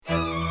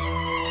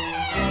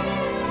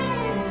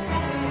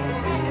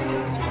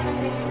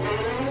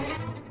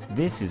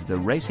This is the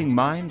Racing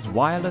Minds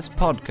Wireless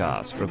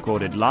Podcast,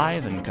 recorded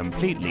live and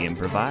completely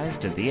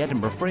improvised at the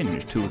Edinburgh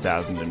Fringe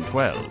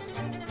 2012.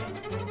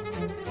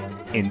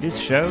 In this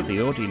show,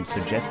 the audience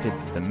suggested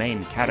that the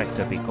main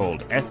character be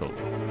called Ethel,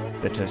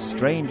 that her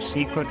strange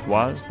secret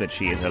was that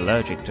she is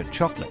allergic to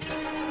chocolate,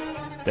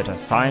 that a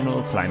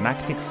final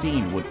climactic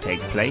scene would take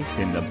place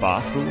in the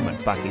bathroom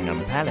at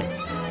Buckingham Palace,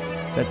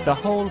 that the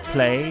whole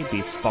play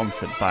be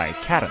sponsored by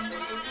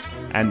carrots,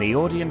 and the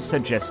audience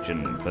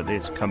suggestion for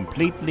this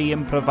completely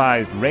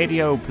improvised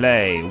radio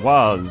play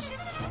was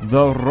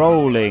The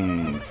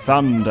Rolling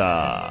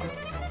Thunder.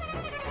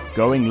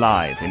 Going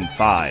live in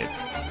 5,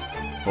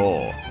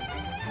 4,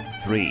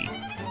 3.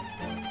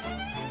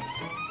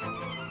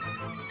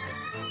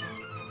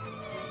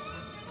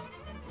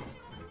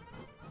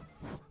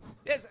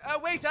 Yes,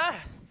 waiter!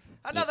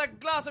 Another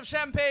glass of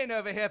champagne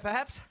over here,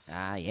 perhaps?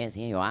 Yes,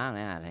 here you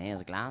are.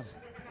 Here's a glass.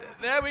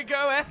 There we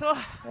go, Ethel.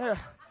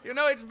 You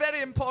know, it's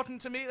very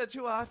important to me that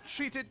you are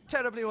treated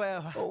terribly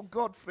well. Oh,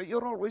 Godfrey,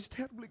 you're always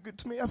terribly good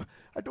to me.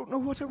 I don't know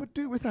what I would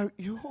do without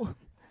you.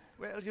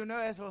 Well, you know,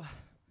 Ethel,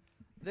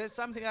 there's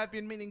something I've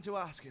been meaning to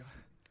ask you.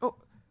 Oh,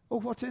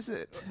 what is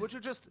it? Would you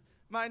just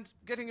mind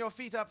getting your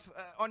feet up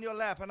on your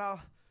lap, and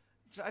I'll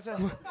try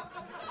to...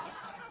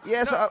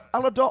 Yes, No.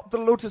 I'll adopt the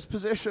lotus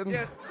position.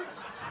 Yes.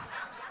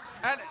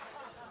 And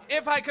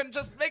if I can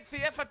just make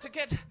the effort to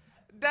get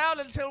down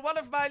until one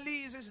of my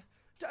knees is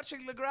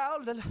touching the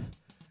ground and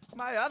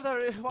my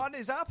other one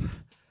is up.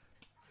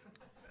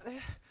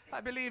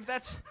 I believe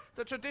that's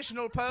the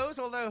traditional pose,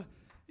 although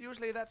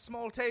usually that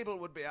small table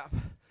would be up.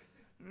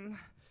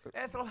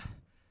 Ethel,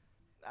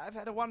 I've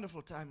had a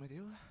wonderful time with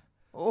you.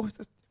 Oh,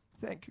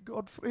 thank you,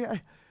 Godfrey.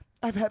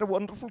 I've had a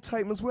wonderful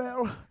time as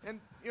well.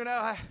 And, you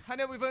know, I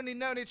know we've only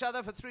known each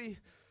other for 3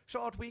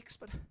 short weeks,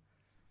 but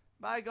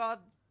by God,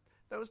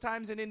 those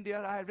times in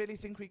India, I really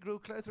think we grew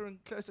closer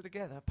and closer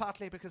together,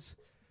 partly because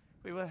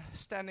we were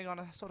standing on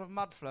a sort of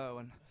mud flow,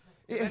 and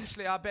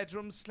eventually our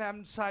bedrooms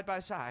slammed side by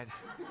side.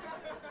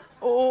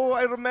 Oh,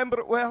 I remember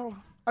it well.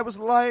 I was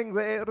lying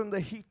there in the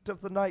heat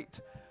of the night,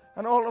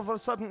 and all of a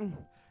sudden,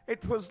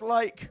 it was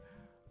like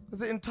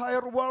the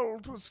entire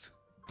world was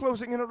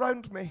closing in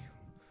around me.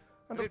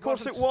 And of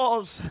course it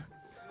was.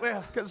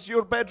 Well, Because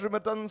your bedroom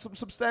had done some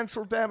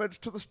substantial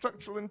damage to the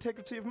structural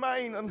integrity of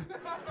mine, and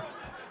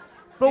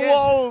the Yes.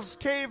 walls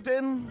caved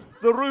in,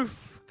 the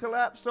roof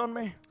collapsed on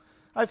me.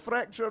 I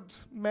fractured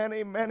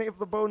many, many of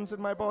the bones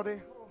in my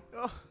body.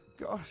 oh,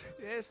 Gosh,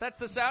 yes, that's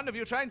the sound of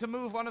you trying to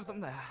move one of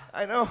them there.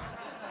 I know.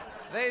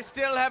 They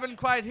still haven't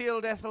quite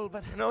healed, Ethel,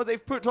 but You know,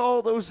 they've put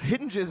all those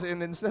hinges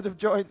in instead of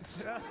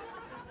joints.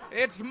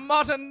 it's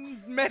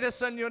modern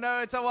medicine, you know.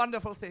 It's a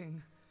wonderful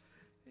thing.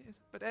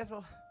 Yes, but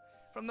Ethel,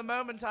 from the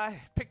moment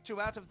I picked you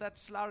out of that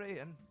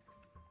slurry and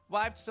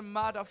wiped some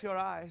mud off your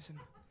eyes and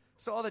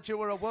saw that you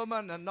were a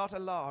woman and not a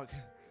log,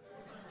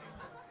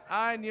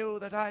 I knew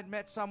that I'd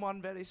met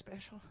someone very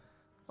special.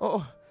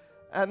 Oh,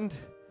 and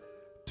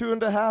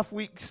 2.5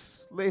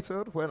 weeks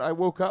later, when I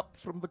woke up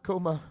from the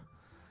coma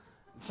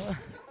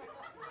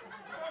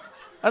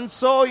and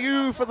saw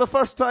you for the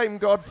first time,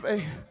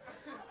 Godfrey,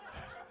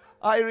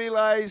 I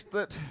realized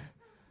that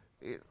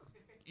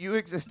you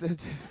existed.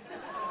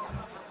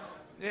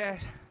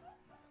 Yes.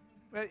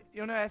 Well,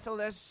 you know, Ethel,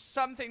 there's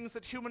some things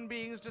that human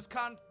beings just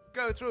can't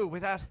go through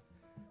without,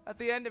 at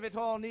the end of it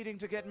all, needing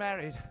to get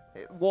married.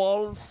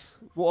 Walls.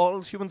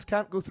 Humans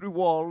can't go through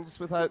walls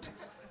without,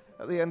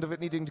 at the end of it,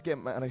 needing to get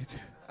married.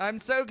 I'm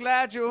so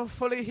glad you're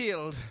fully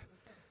healed.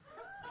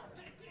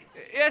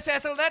 Yes,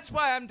 Ethel, that's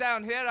why I'm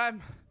down here.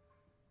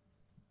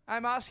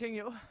 I'm asking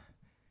you,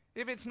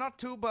 if it's not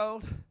too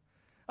bold,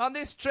 on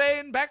this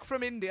train back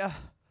from India,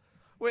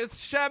 with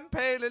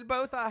champagne in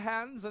both our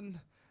hands and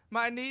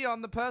my knee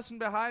on the person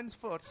behind's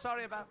foot.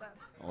 Sorry about that.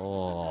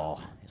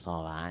 Oh, it's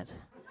all right.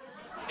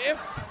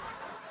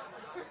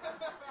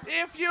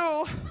 If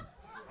you,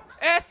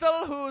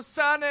 Ethel, whose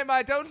surname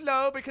I don't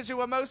know because you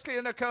were mostly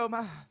in a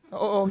coma.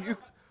 Oh, you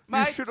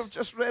Might- should have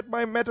just read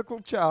my medical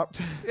chart.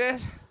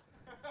 Yes,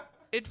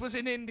 it was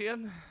in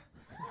Indian.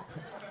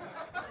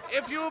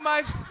 If you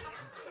might.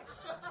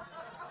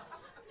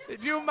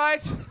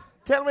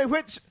 Tell me,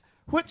 which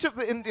of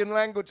the Indian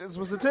languages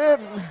was it in?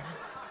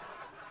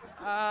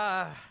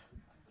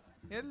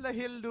 If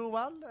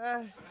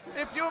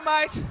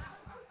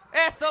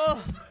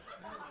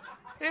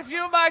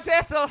you might,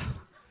 Ethel.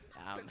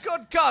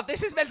 Good God,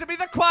 this is meant to be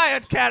the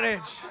quiet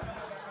carriage.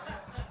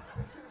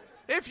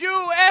 If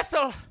you,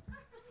 Ethel,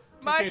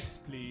 might. Tickets,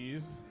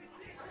 please.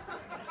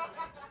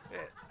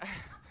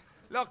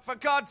 Look, for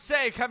God's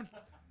sake, I'm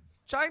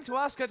trying to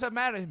ask her to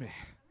marry me.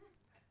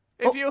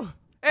 If you,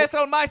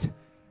 Ethel, might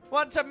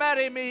want to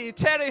marry me,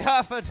 Terry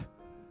Herford.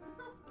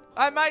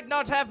 I might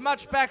not have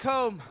much back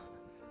home,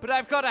 but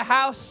I've got a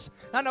house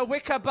and a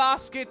wicker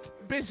basket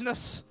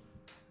business.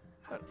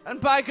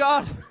 And by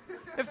God,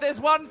 if there's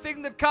one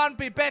thing that can't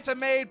be better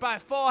made by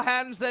 4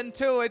 hands than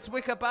 2, it's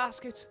wicker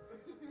baskets.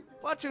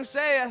 What you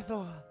say,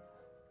 Ethel?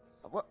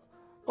 What?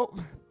 Oh,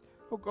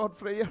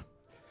 Godfrey,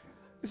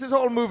 this is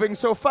all moving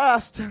so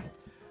fast.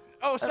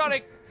 Oh,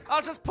 sorry.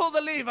 I'll just pull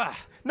the lever.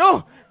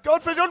 No!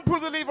 Godfrey, don't pull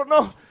the lever,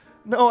 no!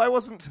 No, I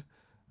wasn't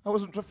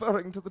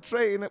referring to the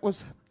train. It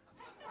was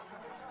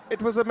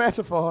a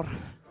metaphor.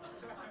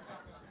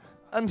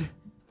 And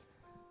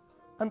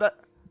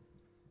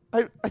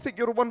I think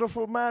you're a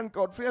wonderful man,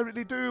 Godfrey, I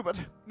really do, but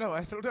No,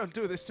 Ethel, don't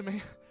do this to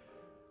me.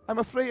 I'm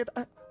afraid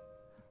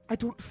I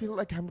don't feel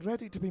like I'm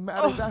ready to be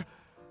married.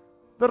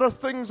 There are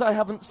things I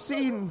haven't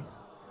seen.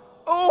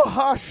 Oh,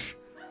 hush!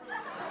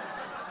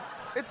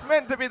 It's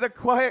meant to be the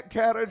quiet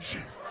carriage.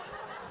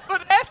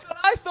 But Ethel,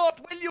 I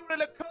thought when you were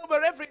in a coma,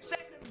 every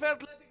second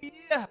felt like a year.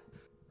 And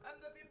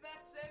that in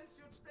that sense,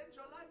 you'd spent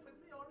your life with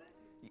me already.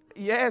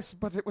 Yes,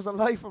 but it was a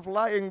life of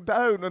lying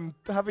down and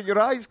having your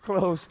eyes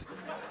closed.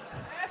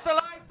 Ethel,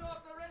 I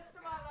thought the rest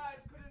of our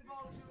lives could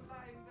involve you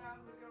lying down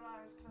with your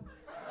eyes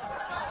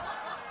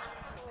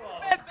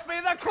closed. It's meant to be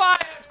the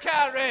quiet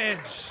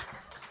carriage.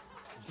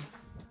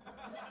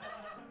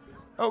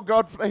 Oh,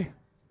 Godfrey,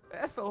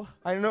 Ethel.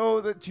 I know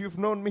that you've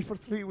known me for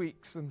 3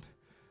 weeks and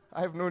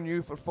I've known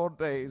you for 4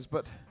 days,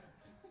 but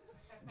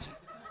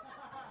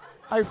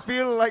I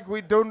feel like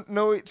we don't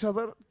know each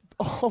other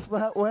all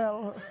that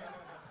well.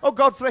 Oh,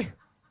 Godfrey,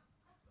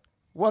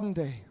 one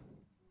day,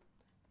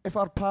 if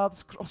our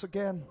paths cross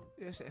again,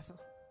 Yes, Ethel.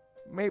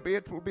 maybe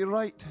it will be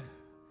right.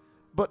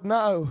 But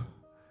now,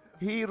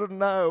 here and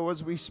now,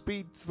 as we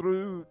speed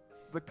through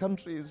the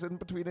countries in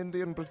between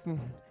India and Britain,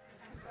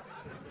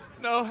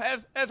 No,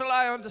 Ethel,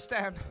 I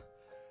understand.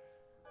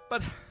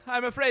 But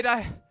I'm afraid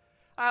I'll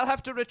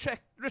have to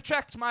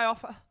retract my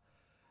offer.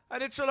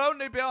 And it shall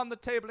only be on the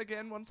table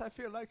again once I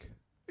feel like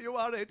you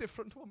are a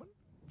different woman.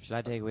 Shall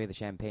I take away the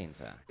champagne,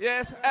 sir?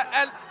 Yes,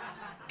 and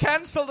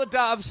cancel the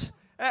doves.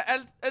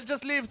 And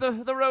just leave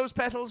the rose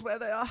petals where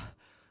they are.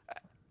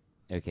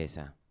 Okay,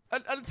 sir.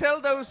 And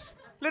tell those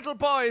little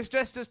boys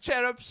dressed as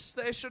cherubs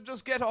they should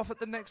just get off at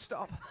the next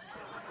stop.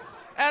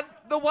 And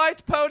the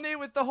white pony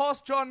with the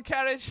horse-drawn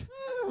carriage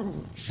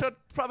should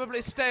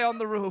probably stay on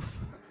the roof.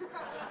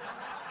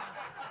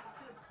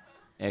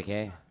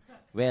 Okay.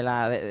 Well,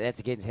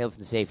 that's against health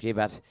and safety,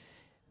 but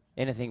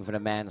anything for a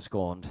man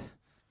scorned.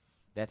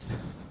 That's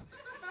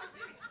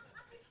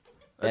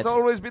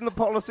always been the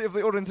policy of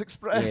the Orient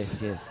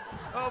Express. Yes.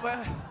 Oh,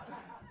 well,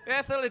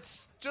 Ethel,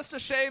 it's just a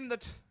shame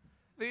that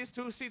these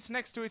two seats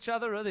next to each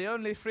other are the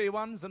only free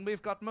ones, and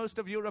we've got most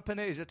of Europe and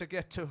Asia to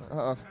get to.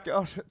 Oh,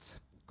 gosh, it's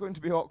going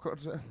to be awkward.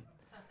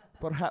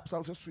 Perhaps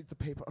I'll just read the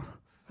paper.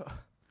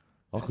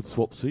 I could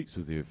swap seats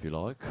with you if you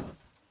like.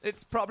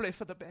 It's probably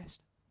for the best.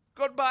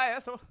 Goodbye,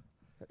 Ethel.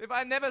 If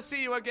I never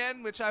see you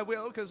again, which I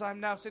will, because I'm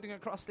now sitting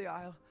across the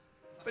aisle.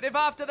 But if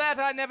after that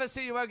I never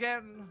see you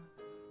again,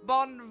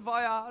 bon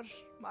voyage,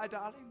 my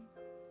darling.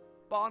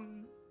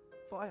 Bon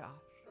voyage.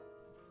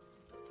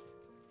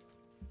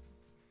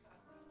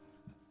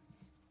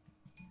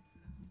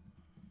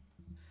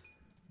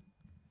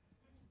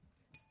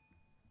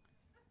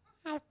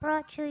 I've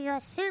brought you your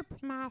soup,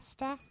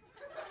 master.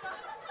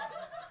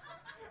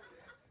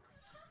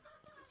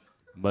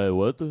 My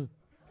what?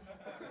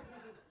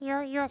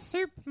 Your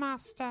soup,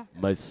 master.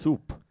 My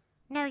soup.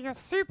 No, your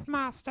soup,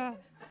 master.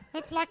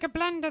 It's like a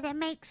blender that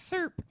makes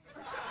soup.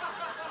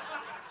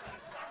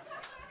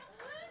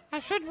 I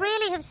should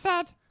really have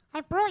said,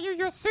 I brought you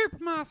your soup,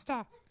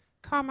 master,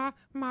 comma,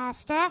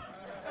 master.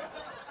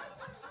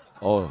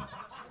 Oh.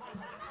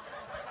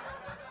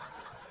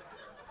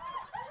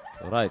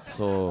 Right,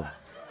 so...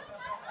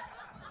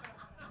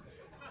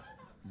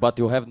 But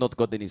you have not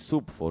got any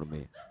soup for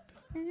me.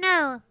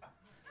 No.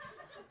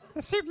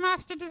 The soup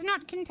master does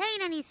not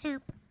contain any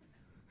soup.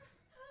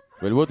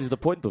 Well, what is the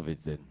point of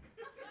it then?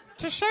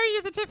 To show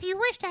you that if you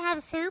wish to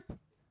have soup,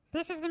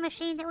 this is the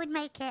machine that would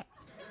make it.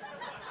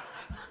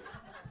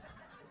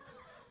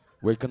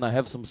 Well, can I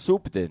have some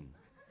soup then?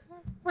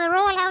 We're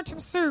all out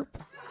of soup.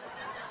 And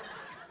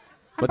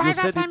But by you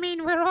that said I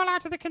mean we're all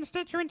out of the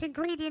constituent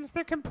ingredients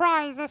that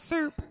comprise a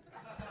soup.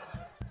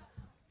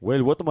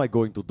 Well, what am I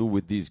going to do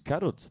with these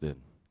carrots then?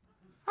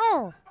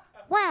 Oh,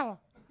 well,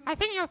 I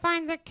think you'll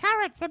find that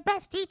carrots are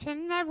best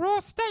eaten in their raw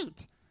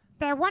state.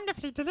 They're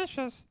wonderfully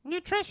delicious,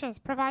 nutritious,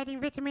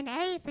 providing vitamin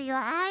A for your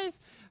eyes,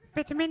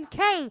 vitamin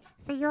K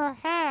for your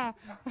hair,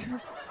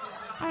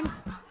 and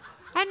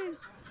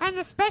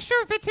the special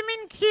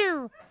vitamin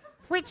Q,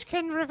 which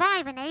can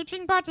revive an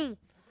aging body.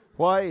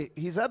 Why,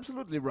 he's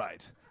absolutely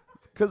right.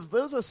 Because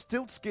those are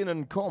Stiltskin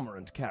and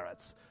Cormorant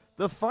carrots.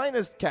 The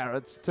finest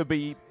carrots to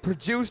be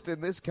produced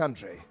in this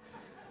country.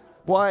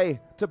 Why,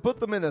 to put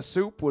them in a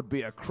soup would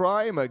be a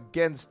crime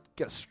against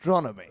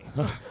gastronomy.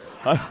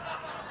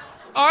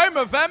 I'm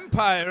a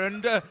vampire,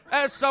 and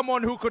as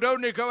someone who could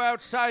only go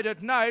outside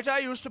at night, I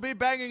used to be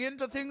banging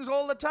into things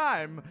all the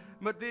time.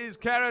 But these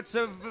carrots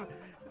have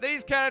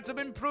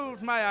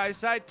improved my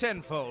eyesight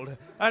tenfold,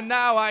 and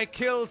now I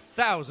kill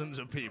thousands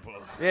of people.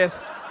 Yes,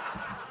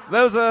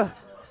 those are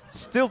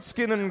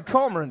Stiltskin and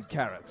Cormorant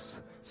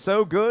carrots.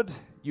 So good,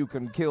 you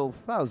can kill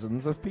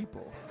thousands of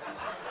people.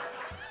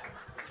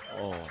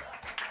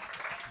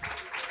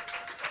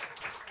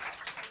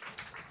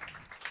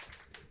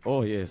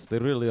 Oh, yes, they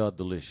really are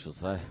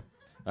delicious.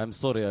 I'm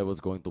sorry I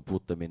was going to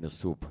put them in the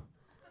soup.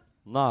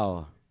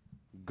 Now,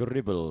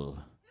 Gribble,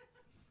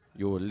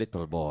 You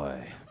little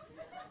boy.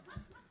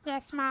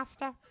 Yes,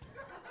 master.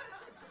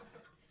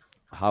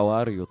 How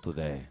are you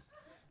today?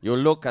 You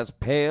look as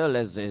pale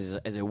as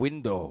a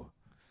window.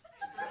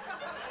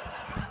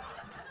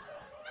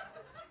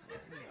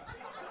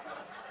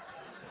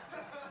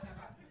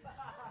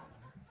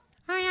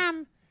 I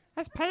am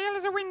as pale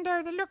as a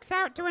window that looks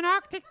out to an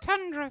Arctic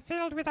tundra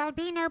filled with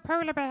albino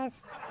polar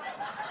bears.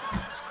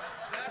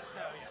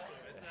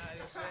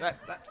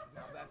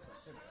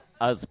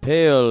 As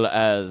pale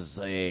as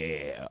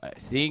a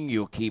thing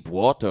you keep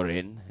water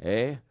in,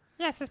 eh?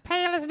 Yes, as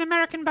pale as an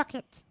American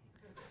bucket.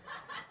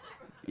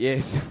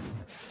 Yes.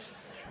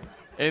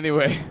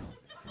 Anyway,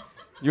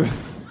 you're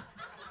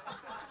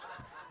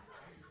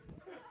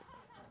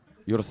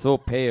so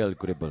pale,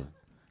 Gribble.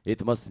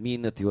 It must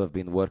mean that you have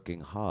been working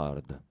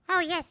hard. Oh,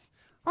 yes.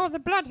 All the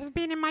blood has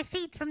been in my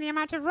feet from the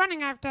amount of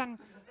running I've done.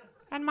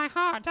 And my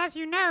heart, as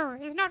you know,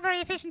 is not very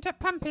efficient at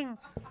pumping.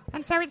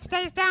 And so it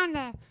stays down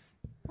there.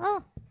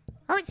 Oh,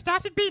 it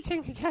started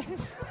beating again.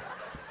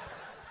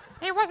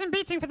 It wasn't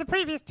beating for the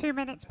previous 2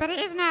 minutes, but it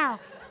is now.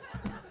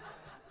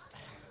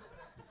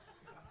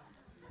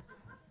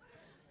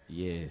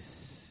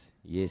 Yes,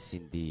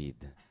 indeed.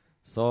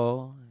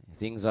 So,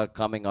 things are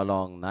coming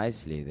along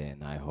nicely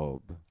then, I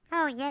hope.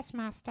 Oh, yes,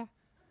 master.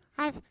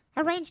 I've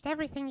arranged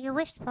everything you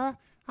wished for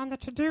on the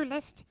to-do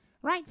list,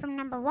 right from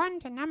number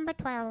 1 to number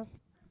 12.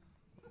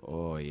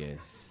 Oh,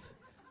 yes.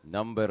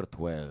 Number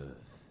 12.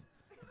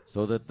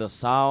 So that the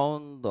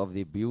sound of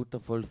the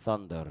beautiful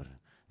thunder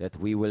that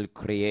we will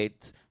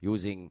create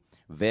using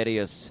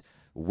various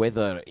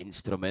weather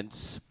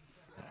instruments.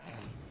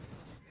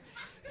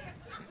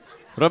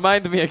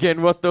 Remind me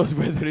again what those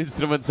weather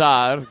instruments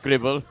are,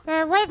 Gribble.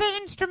 The weather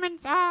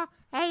instruments are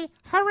a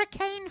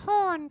hurricane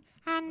horn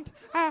and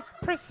a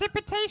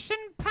precipitation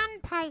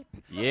panpipe.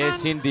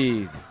 Yes, and,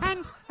 indeed.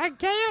 And a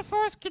gale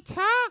force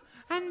guitar,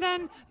 and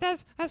then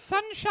there's a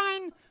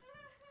sunshine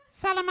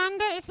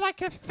salamander. It's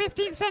like a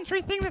 15th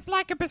century thing that's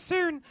like a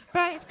bassoon,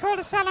 but it's called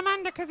a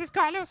salamander because it's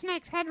got a little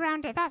snake's head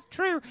round it. That's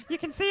true. You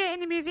can see it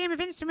in the Museum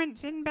of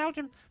Instruments in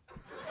Belgium.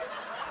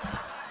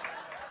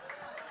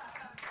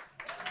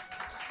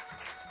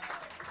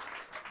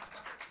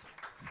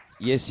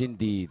 Yes,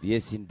 indeed.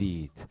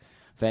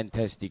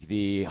 Fantastic.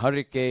 The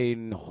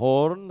hurricane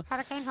horn.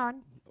 Hurricane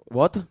horn.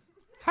 What?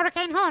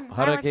 Hurricane horn.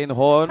 Hurricane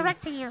horn.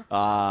 Correcting you.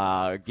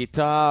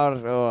 Guitar.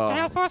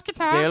 Gale force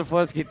guitar. Gale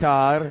force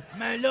guitar.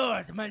 My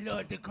lord,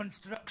 the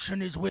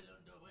construction is well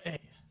underway.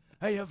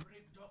 I have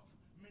rigged up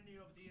many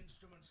of the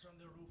instruments on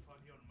the roof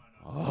of your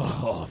manor.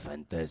 Oh,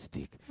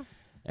 fantastic.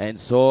 And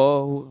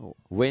so,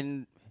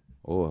 when...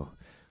 Oh.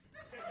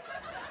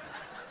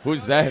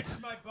 Who's that?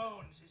 It's my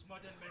bones, his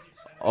modern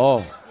medicine. Oh.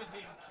 Mixed with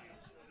him cheese,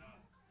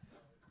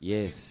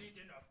 Yes. Eat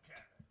enough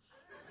carrots.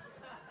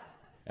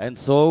 And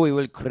so we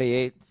will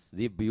create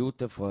the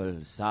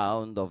beautiful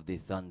sound of the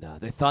thunder.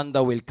 The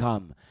thunder will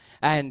come,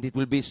 and it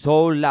will be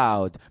so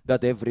loud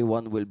that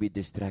everyone will be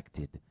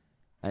distracted,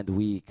 and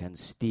we can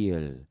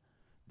steal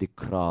the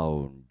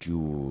crown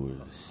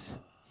jewels.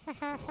 It's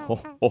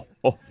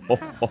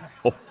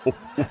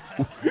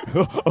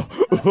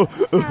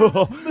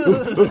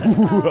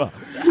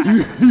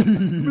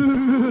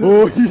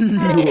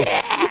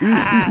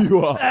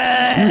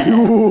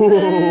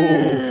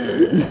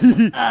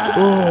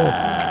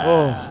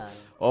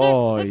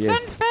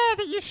unfair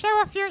that you show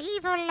off your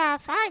evil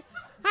laugh. I'm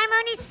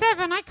only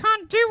 7. I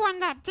can't do one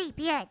that deep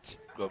yet.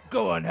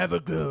 Go on, have a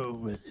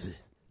go.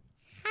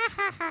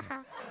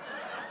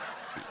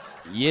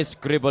 Yes,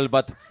 Gribble,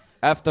 but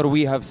after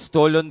we have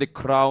stolen the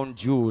crown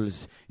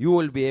jewels, you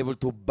will be able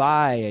to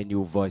buy a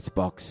new voice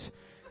box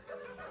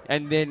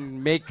and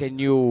then make a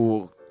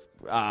new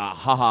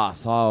ha-ha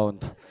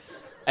sound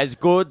as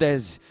good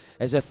as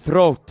a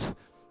throat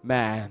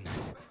man.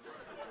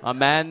 A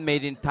man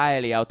made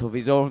entirely out of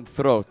his own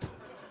throat.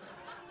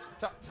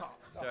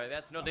 Sorry,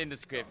 that's not in the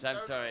script. I'm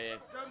sorry.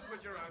 Don't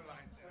put your own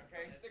lines in,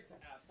 okay? Stick to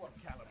what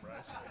Callum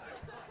wrote.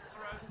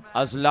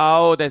 As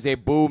loud as a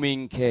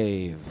booming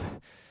cave.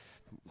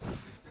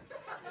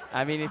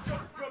 I mean,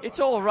 it's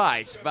all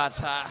right,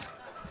 but...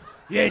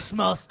 Yes,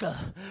 master.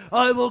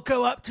 I will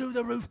go up to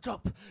the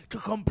rooftop to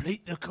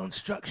complete the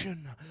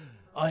construction.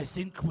 I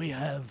think we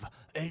have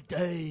a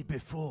day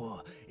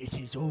before it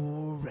is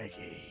all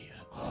ready.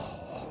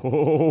 I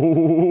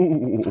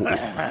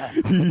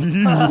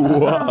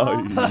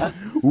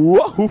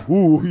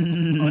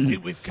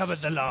think we've covered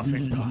the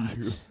laughing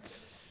parts.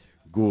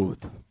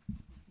 Good.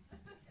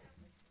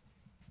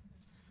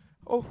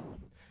 Oh,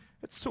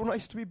 it's so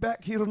nice to be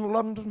back here in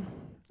London.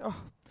 Oh,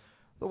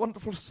 the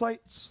wonderful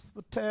sights,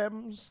 the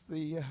Thames,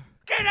 the...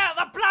 Get out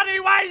the bloody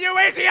way, you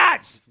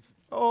idiots!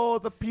 Oh,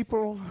 the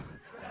people.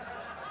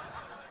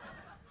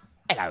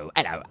 Hello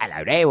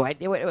there. What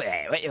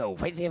you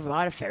fancy if I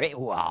had a ferret?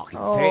 Oh, I can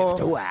ferret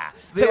for 2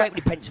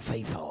 halfpenny pence a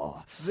fee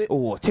for.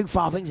 2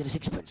 farthings and a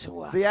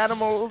 6pence. The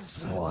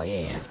animals. Oh,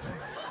 yeah.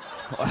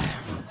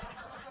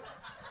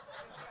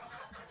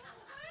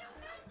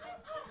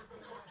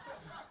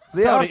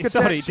 The Sorry,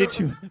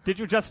 architecture. did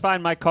you just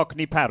find my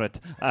Cockney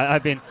parrot?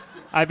 I've been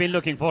I've been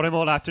looking for him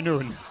all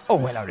afternoon. Oh,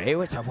 hello there.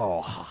 What's up?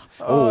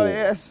 Oh,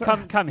 yes.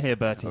 Come here,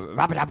 Bertie.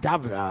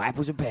 Rub-a-dub-dub,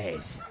 apples and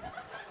pears.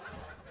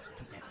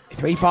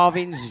 3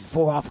 farthings,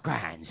 4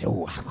 half-crowns.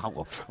 Oh,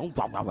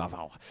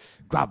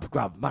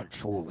 grub,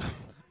 munch.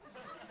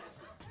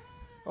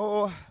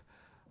 Oh,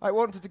 I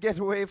wanted to get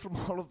away from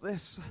all of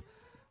this.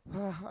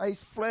 I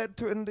fled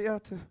to India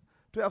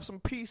to have some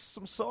peace,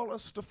 some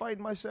solace, to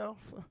find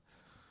myself.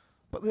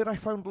 But there I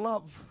found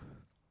love,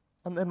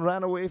 and then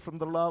ran away from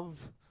the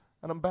love,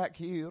 and I'm back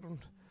here. And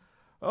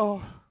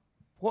oh,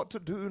 what to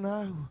do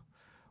now?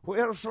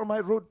 Where shall my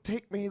road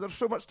take me? There's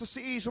so much to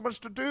see, so much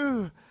to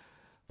do.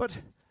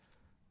 But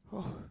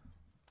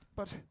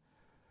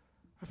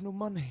I've no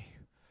money.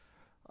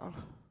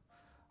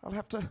 I'll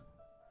have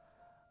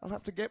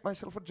to get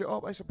myself a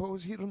job, I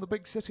suppose, here in the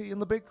big city, in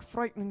the big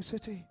frightening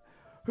city.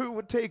 Who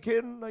would take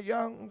in a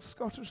young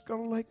Scottish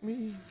girl like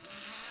me?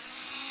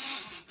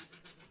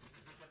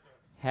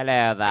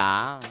 Hello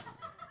there.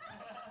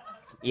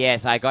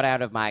 Yes, I got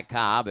out of my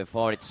car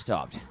before it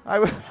stopped.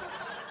 I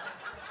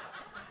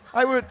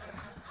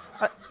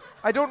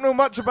don't know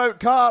much about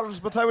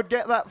cars, but I would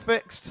get that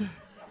fixed.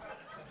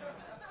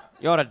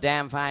 You're a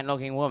damn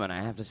fine-looking woman,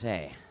 I have to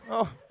say.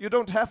 Oh, you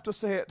don't have to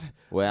say it.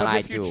 Well, but I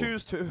if you do.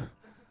 choose to.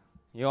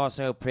 You're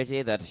so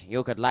pretty that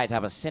you could light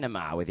up a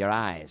cinema with your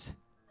eyes.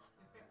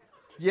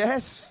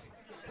 Yes.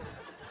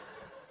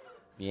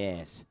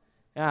 Yes.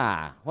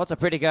 Ah, what's a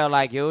pretty girl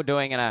like you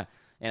doing in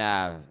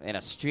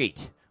a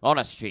street? On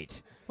a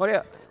street? What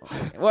are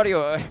you?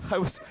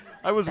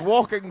 I was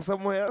walking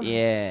somewhere.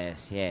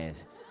 Yes.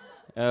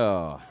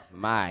 Oh,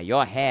 my,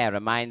 your hair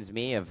reminds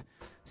me of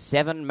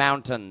 7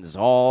 mountains,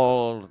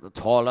 all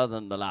taller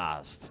than the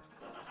last.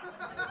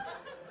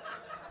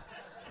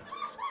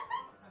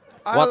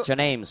 What's your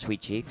name,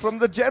 sweet cheeks? From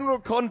the general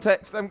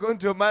context, I'm going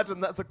to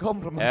imagine that's a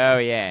compliment. Oh,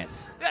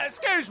 yes. Yeah,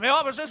 excuse me,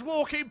 I was just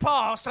walking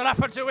past and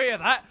happened to hear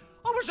that.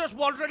 I was just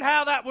wondering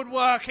how that would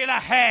work in a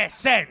hair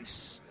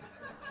sense.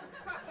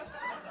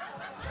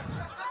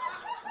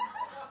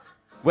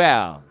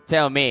 Well,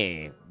 tell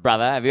me,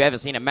 brother, have you ever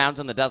seen a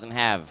mountain that doesn't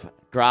have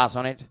grass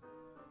on it?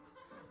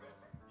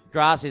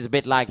 Grass is a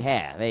bit like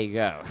hair. There you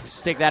go.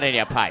 Stick that in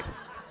your pipe.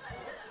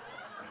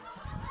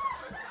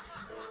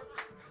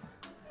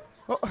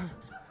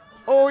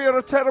 Oh, you're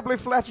a terribly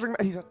flattering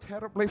man. He's a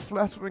terribly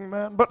flattering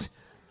man. But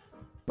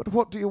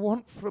what do you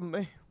want from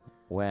me?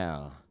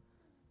 Well,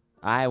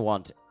 I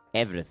want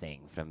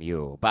everything from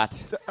you,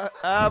 but...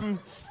 I'm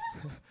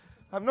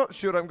not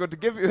sure I'm going to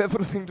give you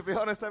everything, to be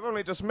honest. I've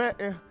only just met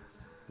you.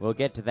 We'll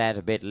get to that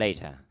a bit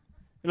later.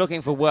 You're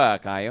looking for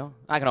work, are you?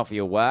 I can offer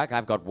you work.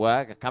 I've got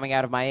work coming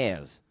out of my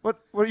ears.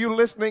 What, were you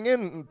listening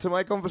in to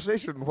my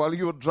conversation while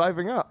you were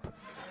driving up?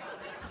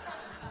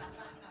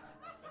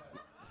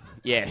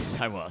 Yes,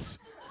 I was.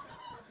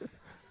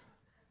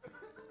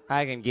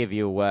 I can give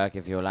you work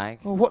if you like.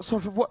 Oh, what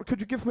sort of work could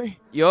you give me?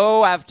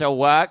 You have to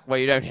work? Well,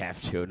 you don't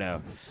have to,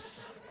 no.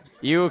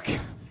 You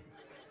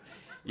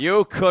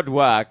could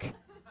work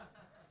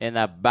in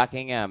the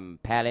Buckingham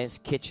Palace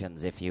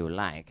kitchens if you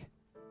like.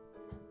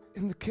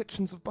 In the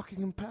kitchens of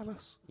Buckingham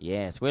Palace?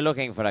 Yes, we're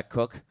looking for a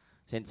cook,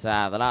 since the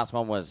last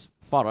one was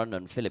foreign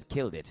and Philip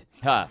killed it.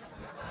 Huh.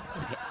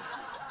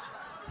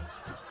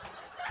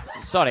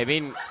 Sorry,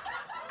 been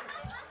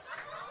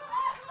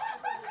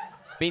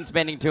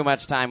spending too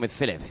much time with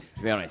Philip,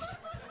 to be honest.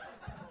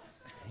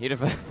 He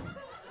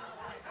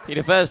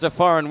refers to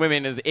foreign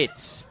women as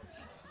its.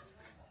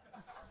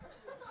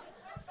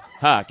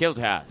 Killed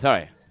her,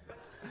 sorry.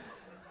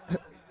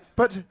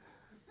 But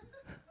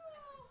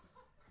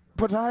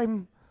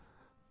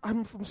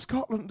I'm from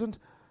Scotland,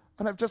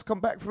 and I've just come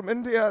back from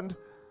India, and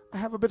I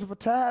have a bit of a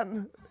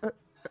tan.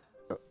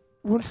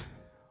 What?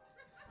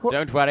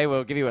 Don't worry,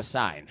 we'll give you a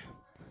sign.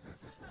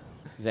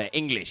 Is that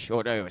English?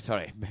 Or no,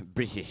 sorry,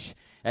 British.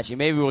 Actually,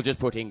 maybe we'll just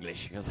put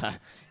English, because you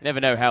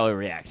never know how he'll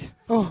react.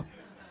 Oh,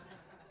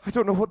 I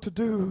don't know what to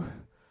do.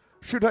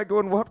 Should I go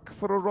and work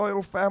for a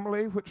royal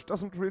family, which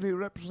doesn't really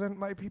represent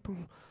my people?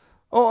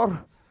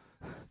 Or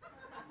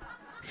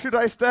should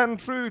I stand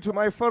true to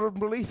my firm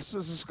beliefs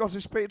as a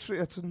Scottish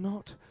patriot and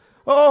not?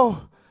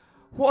 Oh,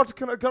 what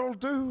can a girl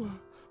do?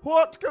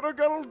 What can a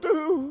girl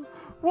do?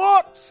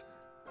 What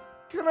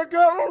can a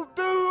girl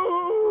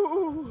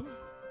do?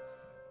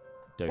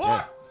 Don't know.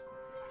 What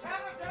can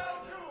a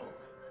girl do?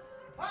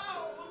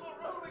 How will the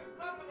rolling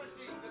thunder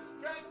machine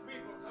distract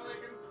people so they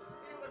can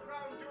steal the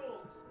crown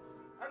jewels?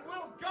 And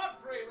will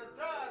Godfrey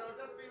return or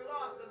just be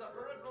lost as a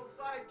peripheral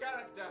side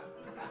character?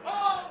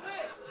 All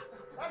this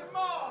and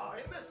more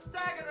in the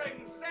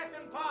staggering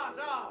second part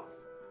of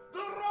The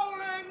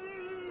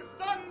Rolling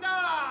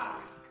Thunder!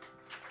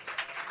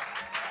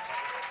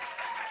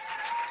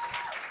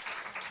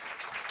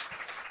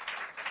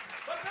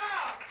 But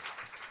now,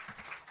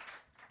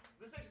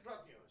 the 6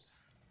 o'clock news.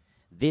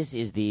 This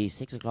is the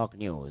 6 o'clock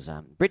news.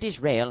 British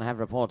Rail have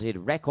reported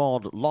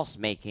record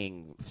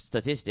loss-making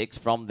statistics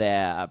from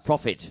their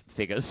profit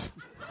figures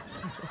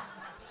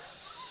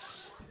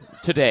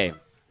today.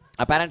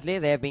 Apparently,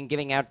 they have been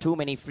giving out too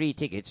many free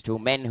tickets to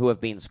men who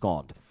have been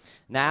scorned.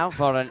 now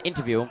for an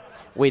interview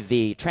with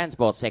the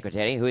Transport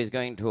Secretary, who is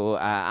going to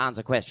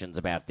answer questions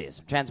about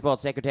this. Transport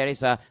Secretary,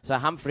 Sir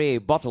Humphrey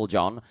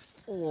Bottlejohn.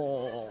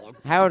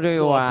 How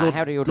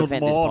do you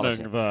defend this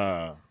policy?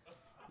 There.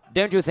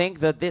 Don't you think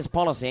that this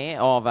policy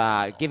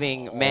of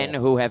giving men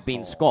who have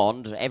been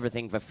scorned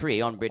everything for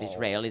free on British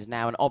Rail is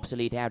now an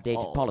obsolete,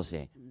 outdated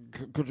policy?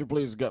 Could you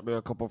please get me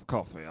a cup of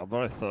coffee? I'm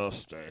very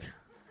thirsty.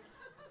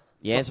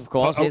 Yes, of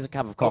course. Here's a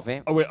cup of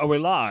coffee. Are we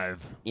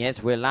live?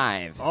 Yes, we're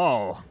live.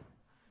 Oh.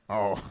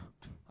 I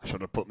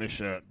should have put my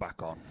shirt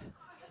back on.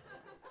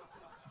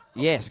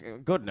 Yes,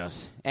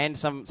 goodness. And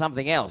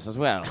something else as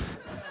well.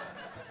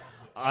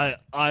 I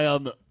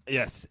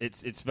yes,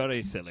 it's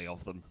very silly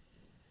of them.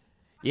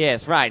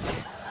 Yes, right.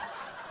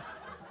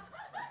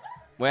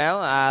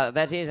 Well,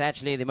 that is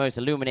actually the most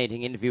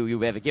illuminating interview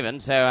you've ever given,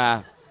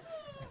 so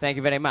thank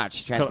you very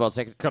much, Transport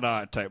Secretary. Can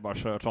I take my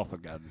shirt off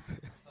again?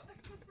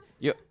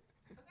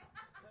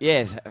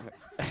 Yes.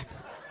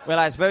 Well,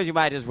 I suppose you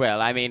might as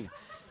well. I mean,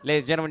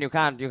 ladies and gentlemen, you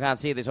can't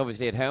see this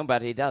obviously at home,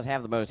 but he does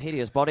have the most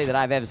hideous body that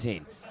I've ever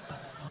seen.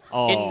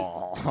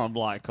 I'm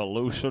like a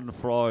Lucian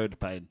Freud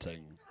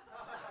painting.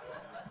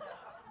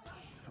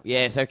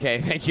 Yes,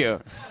 okay, thank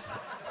you.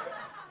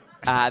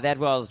 That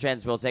was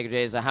Transport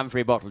Secretary Sir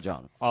Humphrey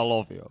Bottlejohn. I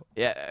love you.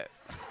 Yeah.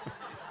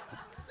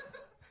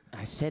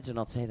 I said to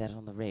not say that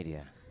on the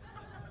radio.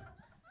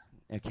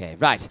 Okay,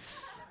 right.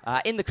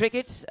 In the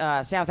cricket,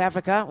 South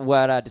Africa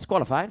were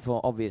disqualified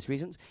for obvious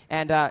reasons,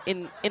 and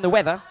in the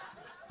weather,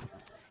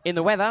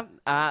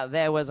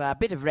 there was a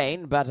bit of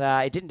rain, but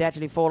it didn't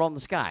actually fall on the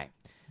sky.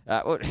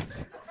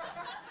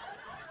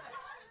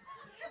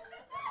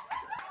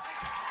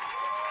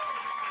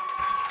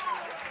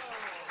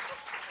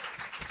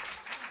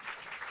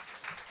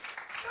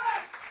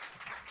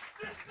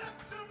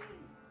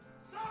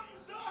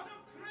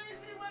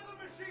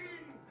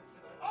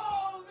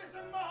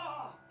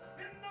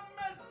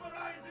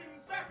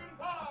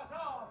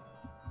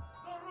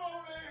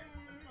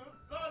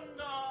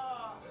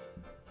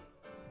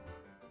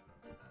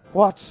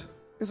 What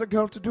is a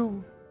girl to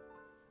do?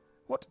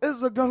 What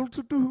is a girl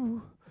to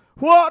do?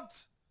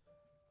 What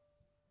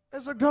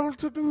is a girl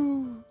to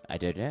do? I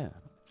don't know.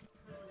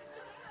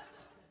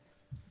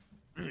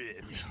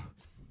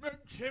 I'm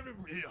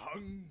terribly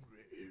hungry.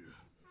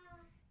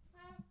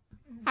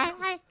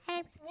 I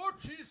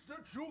What is the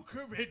Duke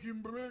of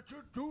Edinburgh to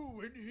do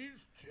when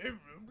he's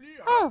terribly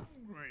Oh.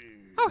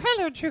 hungry? Oh,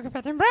 hello, Duke of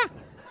Edinburgh.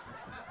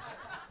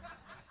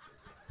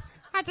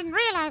 I didn't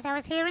realise I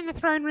was here in the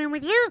throne room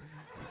with you.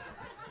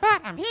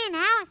 But I'm here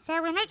now,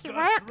 so we'll make it The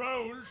work.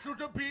 throne should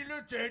have been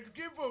a dead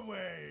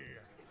giveaway.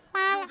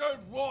 Well, You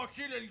don't walk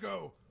in and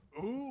go,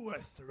 "Ooh, a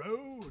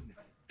throne.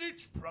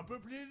 It's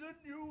probably the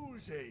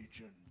news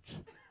agent."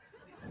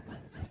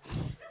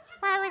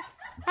 I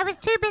was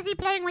too busy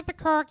playing with the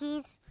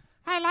corgis.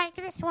 I like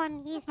this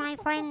one. He's my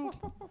friend.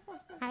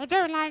 I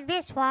don't like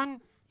this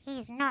one.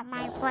 He's not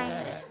my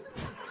friend.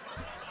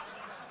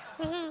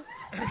 Philip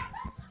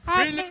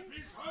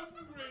is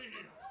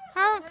hungry.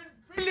 Oh, When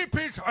Philip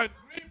is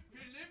hungry,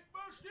 Philip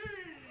must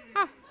eat.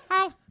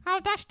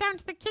 I'll dash down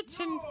to the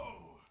kitchen.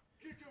 Oh,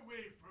 get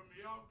away from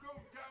me. I'll go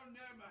down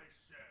there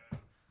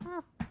myself.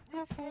 Oh,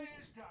 okay. Play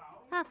is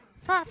down.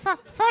 Oh,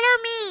 follow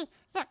me.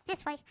 Look,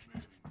 this way.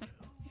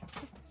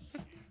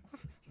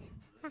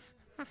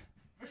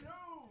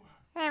 Hello.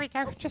 There we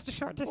go. Just a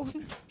short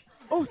distance.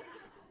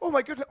 Oh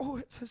my goodness! Oh,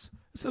 it's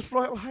his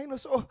Royal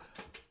Highness. Oh,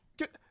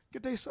 good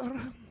day, sir. Hello.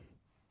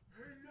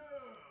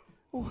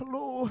 Oh,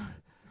 hello. Well,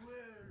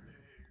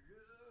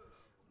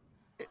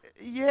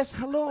 Yes,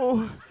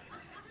 hello.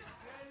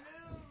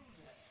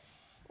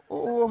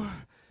 Oh,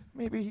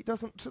 maybe he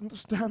doesn't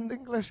understand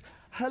English.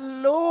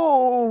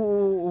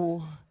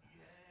 Hello.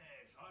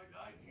 yes, I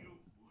like you.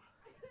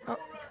 You're a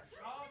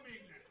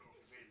charming little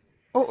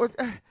Philip. Oh,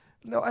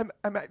 no, I'm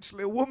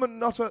actually a woman,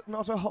 not a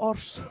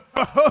horse.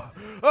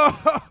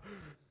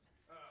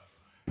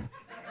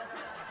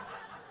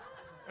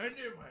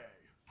 Anyway,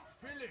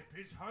 Philip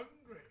is hungry.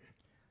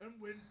 And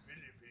when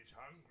Philip is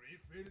hungry,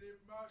 Philip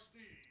must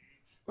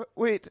eat.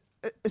 Wait,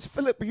 is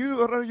Philip you,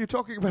 or are you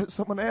talking about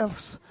someone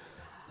else?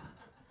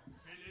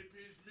 Philip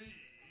is me.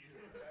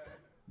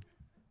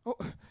 Oh,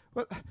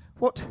 well,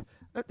 what?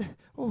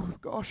 Oh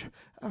gosh,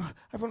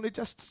 I've only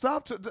just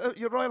started,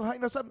 Your Royal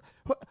Highness.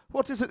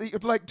 What is it that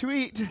you'd like to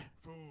eat?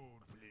 Food,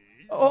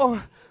 please.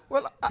 Oh,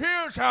 well,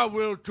 Here's how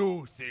we'll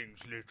do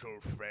things, little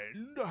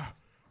friend.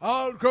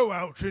 I'll go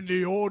out in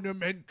the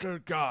ornamental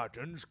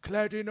gardens,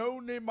 clad in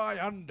only my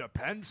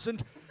underpants,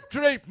 and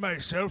drape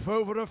myself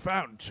over a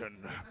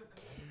fountain.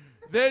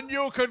 Then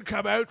you can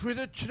come out with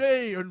a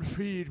tray and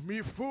feed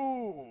me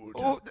food.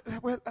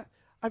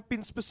 I've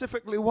been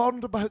specifically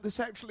warned about this,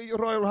 actually, Your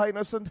Royal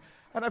Highness, and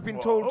I've been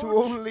told to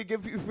What? only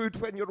give you food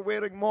when you're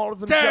wearing more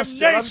than just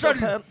your Damnation!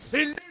 underpants.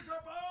 Elizabeth!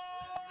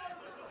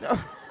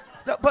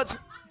 No,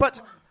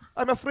 but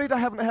I'm afraid I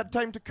haven't had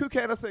time to cook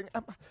anything.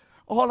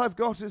 All I've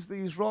got is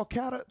these raw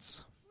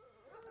carrots.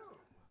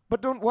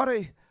 But don't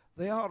worry,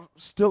 they are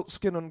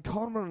Stiltskin and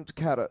Cormorant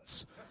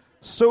carrots.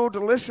 So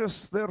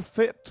delicious, they're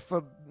fit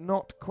for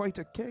not quite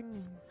a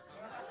king.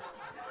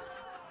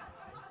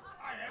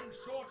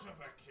 sort of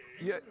a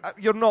king.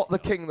 You're not the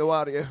king, though,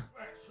 are you?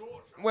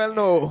 Well,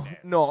 no,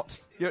 not.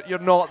 You're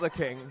not the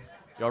king.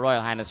 Your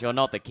Royal Highness, you're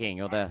not the king.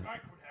 You're the. I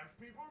could have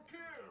people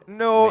killed.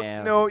 No,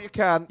 Well, no, you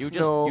can't. You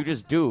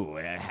just do.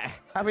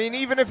 I mean,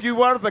 even if you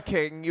were the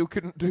king, you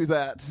couldn't do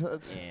that.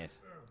 That's- Yes.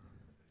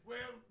 Well,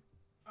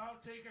 I'll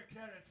take a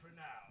carrot for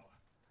now.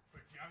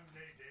 But young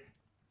lady,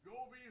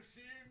 you'll be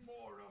seeing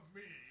more of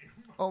me.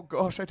 Oh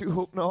gosh, I do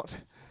hope not.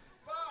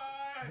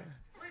 Bye.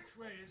 Which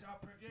way is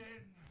up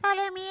again?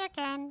 Follow me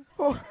again.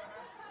 Oh,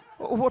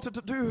 what did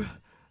it do?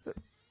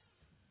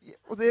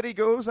 Well, there he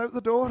goes, out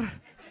the door.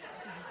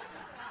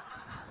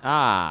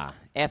 Ah,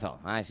 Ethel,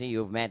 I see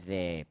you've met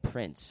the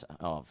Prince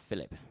of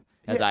Philip,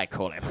 as Yeah. I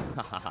call him.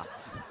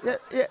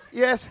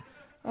 Yes,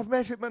 I've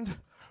met him, and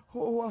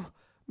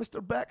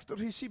Mr. Baxter,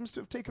 he seems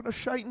to have taken a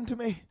shine to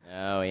me.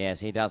 Oh,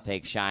 yes, he does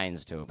take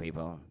shines to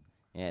people.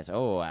 Yes,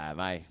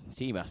 my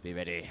tea must be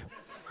ready.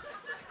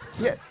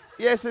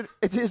 Yes,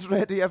 it is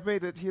ready. I've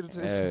made it. Here it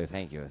is. Oh,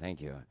 thank you.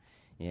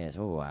 Yes,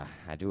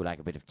 I do like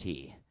a bit of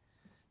tea.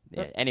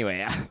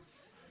 Anyway,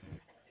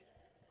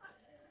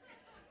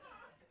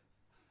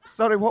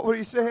 Sorry, what were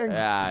you saying?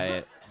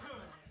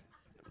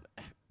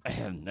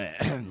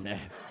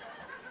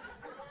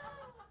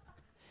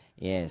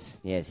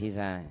 yes,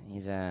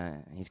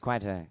 he's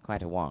quite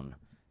a one.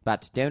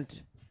 But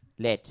don't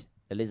let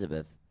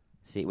Elizabeth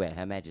see,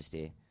 Her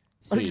Majesty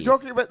see. Are you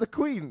talking about the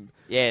Queen?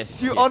 Yes.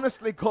 Do you yes.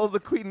 honestly call the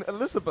Queen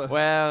Elizabeth?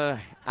 Well,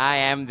 I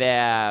am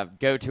their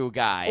go-to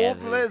guy. Old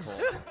as it is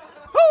Liz. called.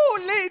 Oh,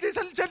 ladies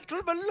and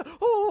gentlemen,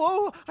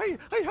 I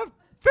have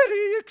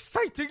very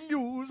exciting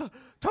news.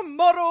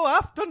 Tomorrow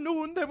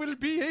afternoon there will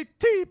be a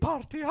tea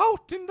party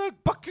out in the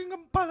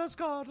Buckingham Palace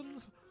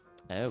gardens.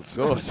 Oh,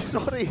 good.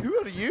 Sorry,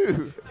 who are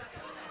you?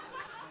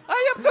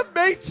 I am the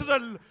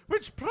matron,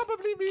 which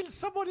probably means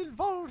someone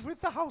involved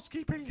with the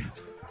housekeeping.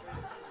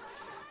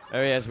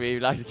 Oh, yes, we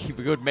like to keep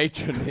a good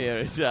matron here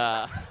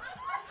at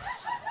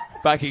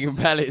Buckingham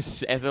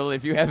Palace, Ethel.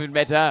 If you haven't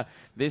met her,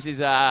 this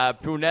is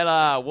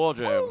Prunella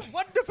Wardrobe. Oh,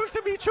 wonderful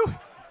to meet you.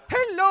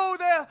 Hello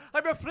there.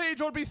 I'm afraid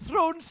you'll be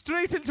thrown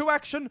straight into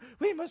action.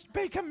 We must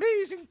bake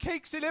amazing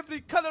cakes in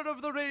every colour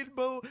of the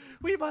rainbow.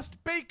 We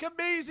must bake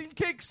amazing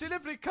cakes in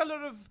every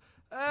colour of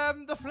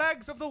the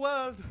flags of the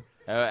world.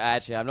 Oh,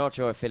 actually, I'm not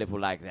sure if Philip will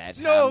like that.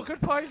 No,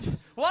 good point.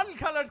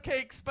 One-coloured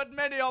cakes, but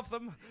many of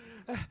them.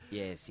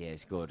 Yes,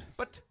 good.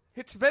 But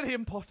it's very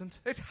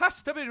important. It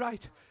has to be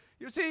right.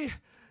 You see,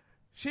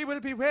 she will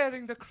be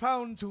wearing the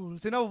crown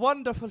jewels in a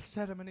wonderful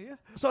ceremony.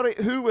 Sorry,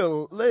 who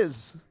will?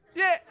 Liz?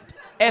 Yeah.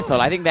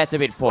 Ethel, I think that's a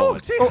bit Oh,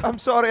 forward. dear. Oh, I'm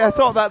sorry, I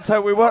thought that's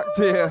how we worked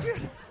here.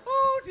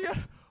 Oh, dear.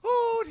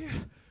 Oh, dear.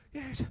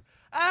 Yes.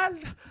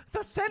 And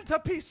the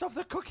centerpiece of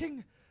the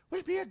cooking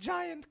will be a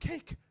giant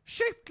cake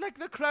shaped like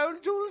the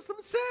crown jewels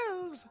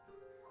themselves.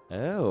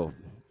 Oh,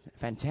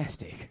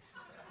 fantastic.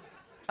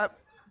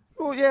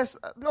 Oh, yes,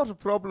 not a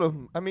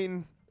problem. I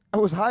mean, I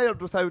was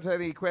hired without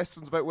any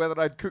questions about whether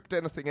I'd cooked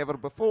anything ever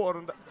before,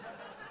 and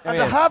I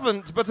yes.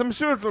 haven't, but I'm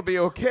sure it'll be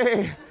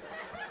okay.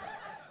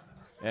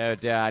 Oh,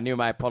 dear, I knew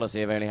my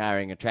policy of only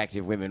hiring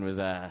attractive women was,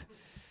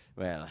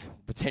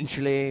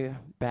 potentially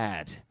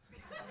bad.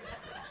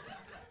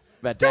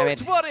 But damn it.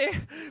 Don't worry.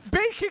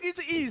 Baking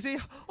is easy.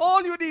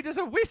 All you need is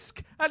a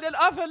whisk and an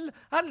oven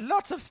and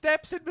lots of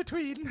steps in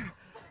between.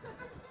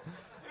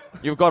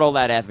 You've got all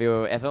that,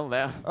 Ethel,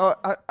 there. Oh,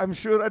 I'm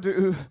sure I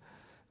do.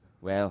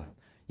 Well,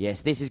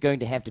 yes, this is going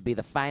to have to be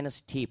the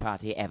finest tea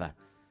party ever.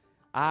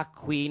 Our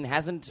queen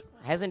hasn't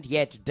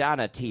yet done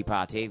a tea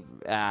party,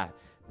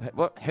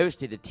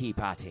 hosted a tea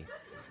party.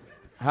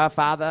 Her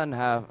father and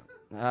her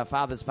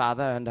father's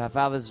father and her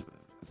father's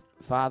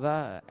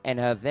father and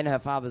then her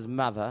father's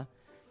mother,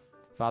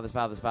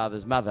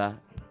 father's mother,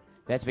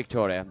 that's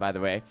Victoria, by the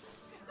way,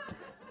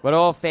 were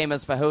all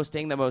famous for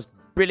hosting the most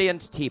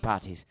brilliant tea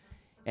parties.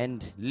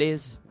 And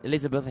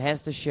Elizabeth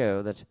has to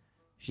show that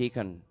she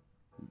can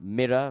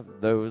mirror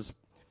those.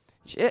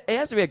 It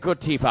has to be a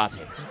good tea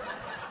party.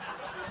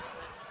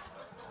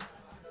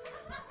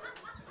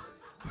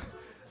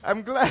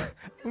 I'm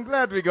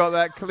glad we got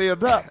that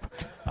cleared up.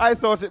 I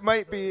thought it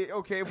might be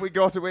okay if we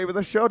got away with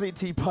a shoddy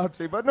tea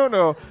party, but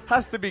no,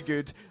 has to be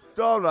good.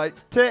 All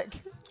right, tick.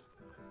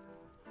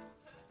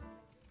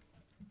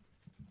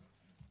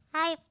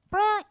 I've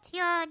brought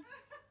your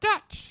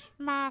Dutch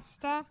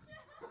master.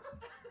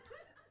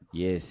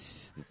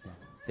 Yes,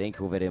 thank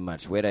you very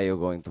much. Where are you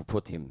going to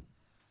put him?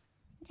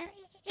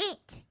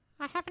 It.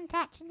 I haven't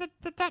touched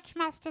the Dutch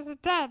masters are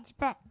dead,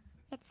 but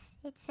it's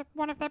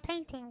one of their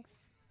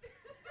paintings.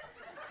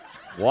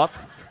 What?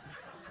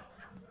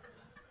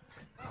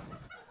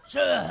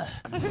 Sir.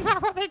 Isn't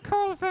that what they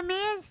call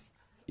Vermeers?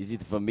 Is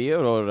it Vermeer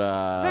or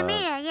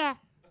Vermeer, yeah.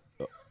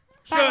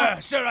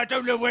 Sir, I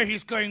don't know where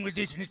he's going with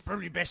this, and it's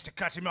probably best to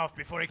cut him off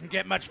before he can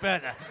get much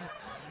further.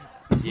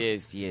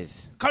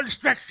 Yes.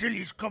 Construction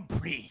is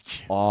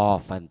complete. Oh,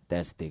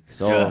 fantastic.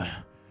 So, Sir,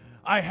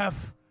 I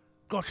have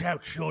got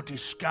out your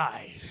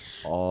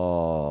disguise.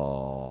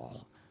 Oh.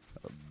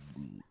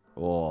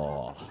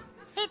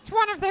 It's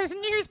one of those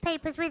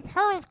newspapers with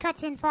holes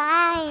cut in for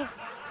eyes.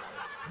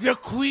 The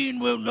Queen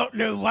will not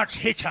know what's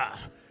hit her.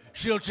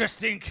 She'll just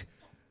think,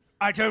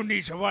 I don't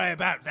need to worry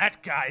about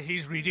that guy.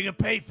 He's reading a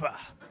paper.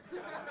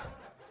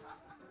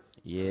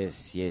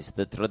 Yes,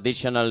 the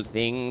traditional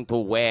thing to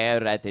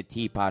wear at a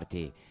tea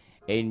party.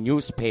 A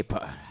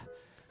newspaper.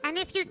 And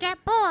if you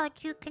get bored,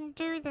 you can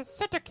do the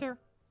Sudoku.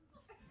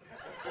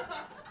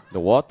 The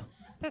what?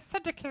 The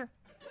Sudoku.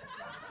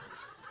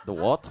 The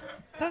what?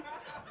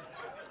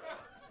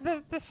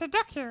 The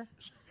Sudoku.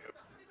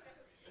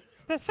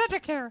 The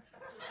Sudoku.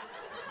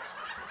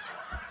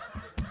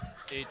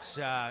 It's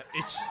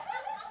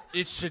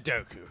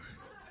Sudoku.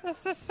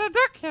 It's the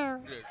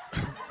Sudoku.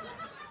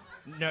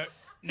 No,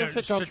 If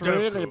it got Sudoku.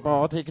 really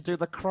bored, he could do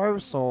the crow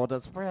sword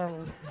as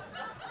well.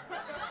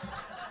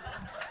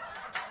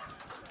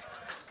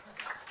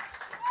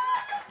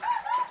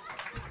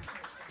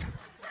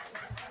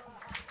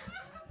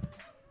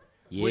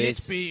 Yes. Will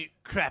it be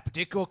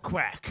crapdick or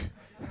quack?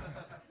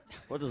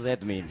 What does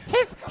that mean?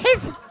 His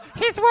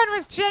one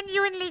was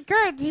genuinely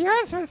good.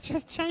 Yours was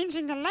just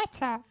changing a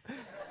letter.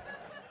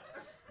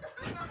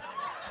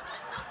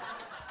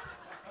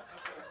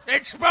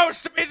 It's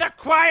supposed to be the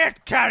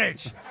quiet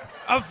carriage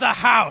of the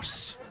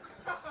house.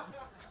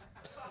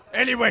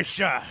 Anyway,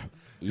 sir,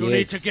 you'll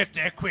need to Yes. get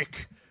there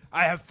quick.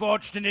 I have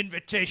forged an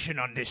invitation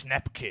on this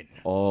napkin.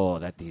 Oh,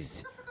 that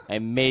is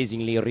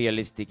amazingly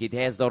realistic. It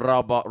has the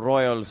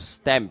royal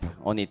stamp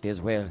on it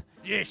as well.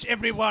 Yes,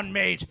 everyone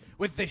made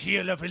with the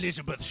heel of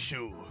Elizabeth's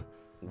shoe.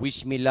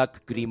 Wish me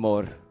luck,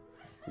 Grimor.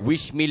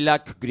 Wish me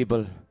luck,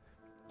 Gribble.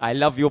 I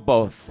love you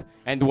both.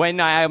 And when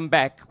I am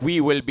back,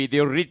 we will be the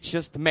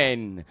richest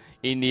men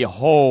in the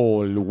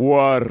whole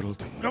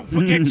world. Don't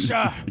forget,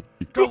 sir.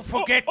 Don't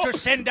forget to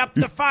send up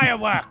the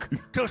firework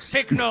to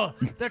signal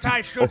that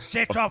I should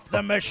set off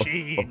the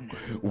machine.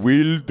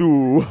 Will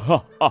do.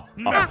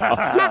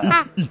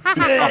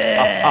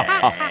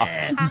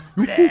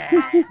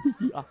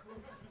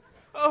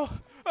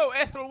 Oh,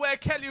 Ethel, where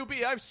can you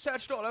be? I've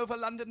searched all over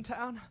London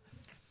town.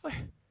 Wait,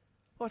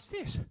 what's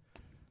this?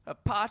 A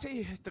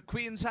party at the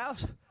Queen's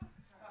house?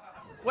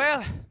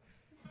 Well,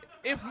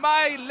 if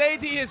my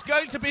lady is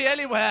going to be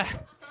anywhere...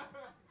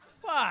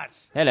 What?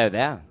 Hello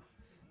there.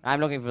 I'm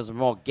looking for some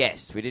more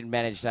guests. We didn't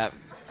manage to...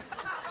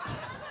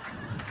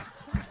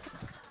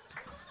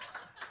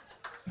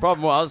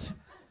 Problem was,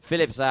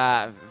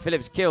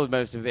 Philip's killed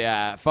most of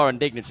the foreign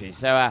dignitaries,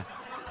 so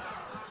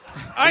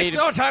I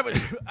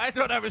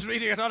thought I was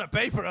reading it on a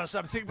paper or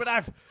something, but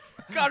I've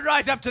gone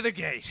right up to the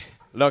gate.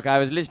 look, I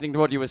was listening to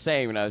what you were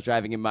saying when I was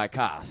driving in my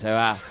car,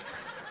 so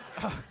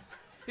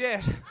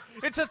Yes,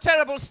 it's a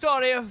terrible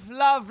story of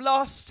love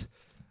lost,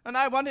 and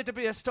I want it to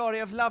be a story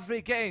of love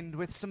regained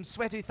with some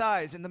sweaty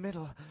thighs in the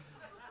middle.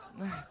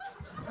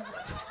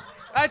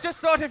 I just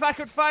thought if I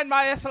could find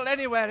my Ethel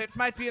anywhere, it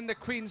might be in the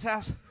Queen's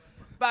house.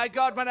 By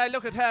God, when I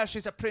look at her,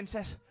 she's a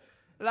princess.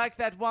 Like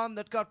that one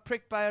that got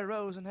pricked by a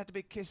rose and had to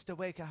be kissed to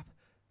wake up.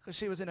 Because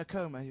she was in a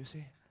coma, you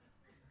see.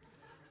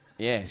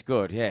 yes,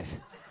 good, yes.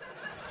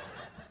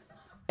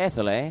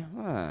 Ethel, eh?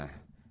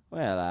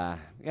 Well,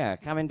 yeah,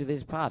 come into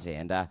this party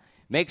and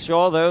make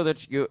sure, though, that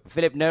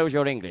Philip knows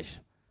you're English.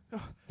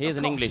 Here's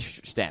an course.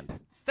 English stamp.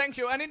 Thank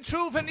you, and in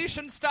true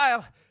Venetian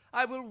style,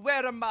 I will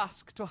wear a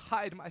mask to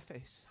hide my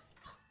face.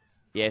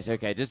 Yes,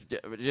 okay.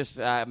 Just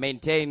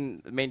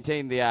maintain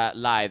the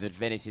lie that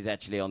Venice is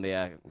actually on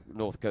the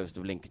north coast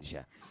of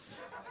Lincolnshire.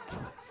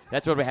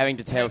 That's what we're having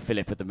to tell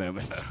Philip at the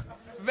moment.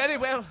 Very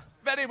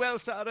well,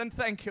 sir, and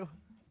thank you.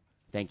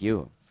 Thank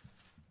you.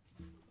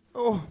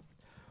 Oh,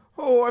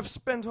 I've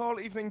spent all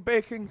evening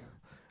baking.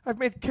 I've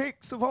made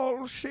cakes of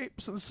all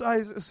shapes and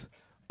sizes.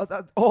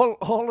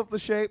 All of the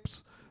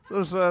shapes.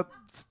 There's a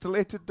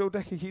stellated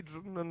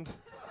dodecahedron and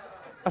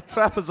a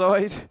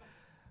trapezoid.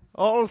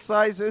 All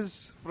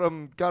sizes,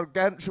 from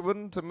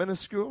gargantuan to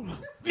minuscule.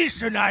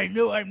 Listen, I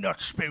know I'm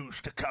not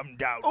supposed to come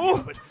down here,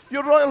 Oh, but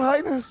Your Royal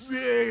Highness.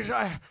 yes,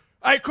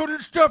 I couldn't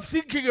stop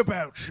thinking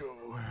about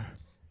you.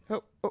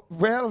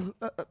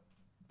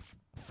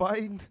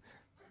 Fine.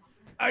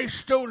 I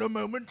stole a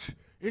moment.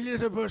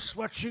 Elizabeth's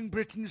watching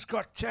Britain's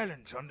Got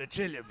Talent on the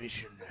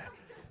television.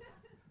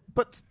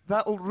 But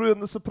that'll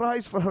ruin the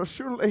surprise for her,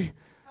 surely.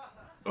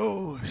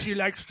 Oh, she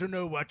likes to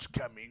know what's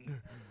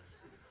coming.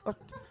 Uh,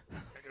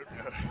 I don't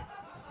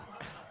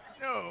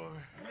know.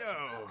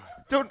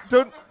 No.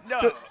 Don't.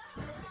 No.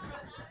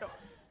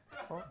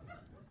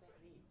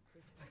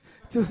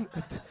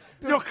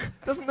 Look,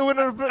 Doesn't the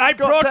winner of I Britain's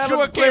Got brought you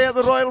Talent a play gift. at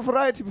the Royal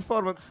Variety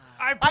Performance?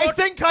 I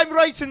think I'm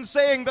right in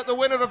saying that the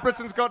winner of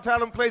Britain's Got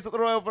Talent plays at the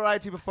Royal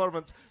Variety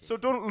Performance. So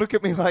don't look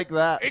at me like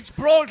that. It's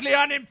broadly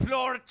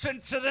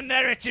unimportant to the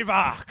narrative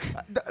arc.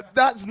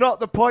 That's not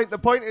the point. The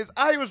point is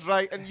I was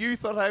right and you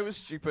thought I was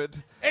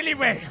stupid.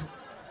 Anyway,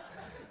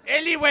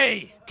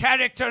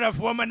 character of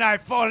woman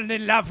I've fallen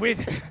in love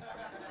with,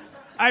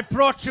 I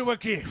brought you a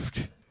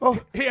gift. Oh.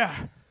 Here.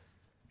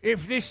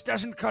 If this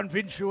doesn't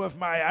convince you of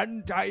my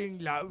undying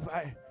love,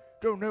 I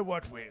don't know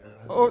what will.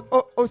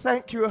 Oh,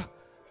 thank you.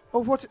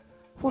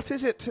 What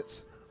is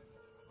it?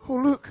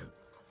 Look.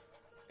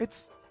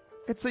 It's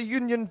a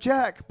Union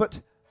Jack,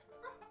 but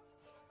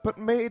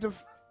made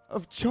of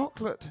of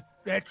chocolate.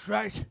 That's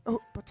right. Oh,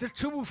 but The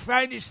two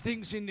finest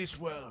things in this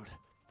world.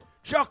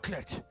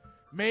 Chocolate,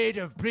 made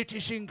of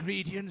British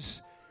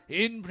ingredients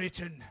in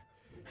Britain.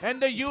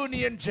 And the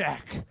Union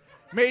Jack,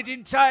 made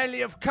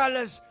entirely of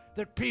colours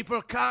that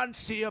people can't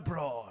see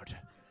abroad.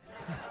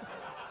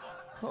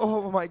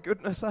 oh my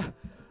goodness,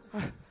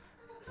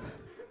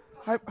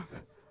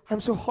 I'm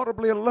so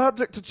horribly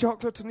allergic to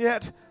chocolate, and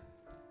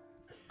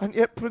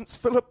yet Prince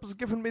Philip has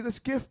given me this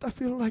gift. I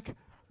feel like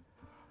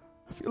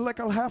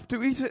I'll have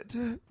to eat it.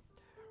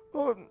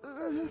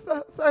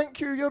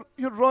 Thank you,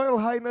 Your Royal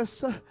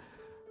Highness.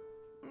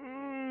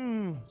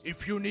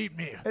 If you need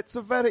me. It's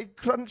a very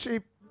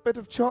crunchy bit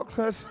of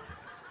chocolate.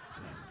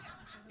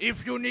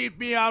 If you need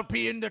me, I'll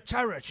be in the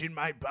turret in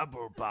my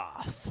bubble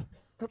bath.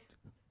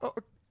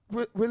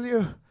 Will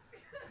you?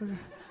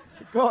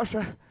 Gosh,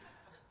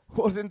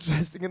 what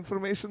interesting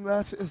information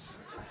that is.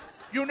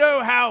 You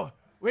know how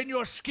when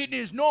your skin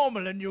is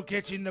normal and you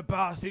get in the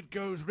bath, it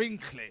goes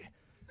wrinkly?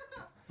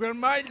 Well,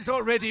 mine's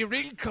already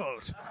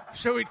wrinkled,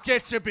 so it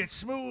gets a bit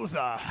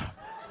smoother.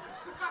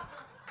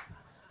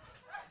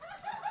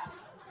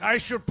 I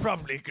should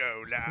probably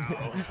go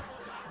now.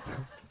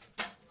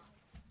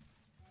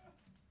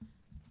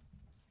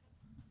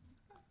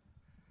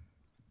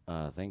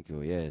 Thank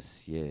you.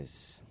 Yes.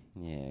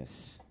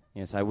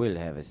 Yes, I will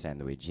have a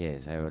sandwich.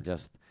 Yes, I will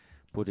just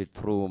put it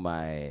through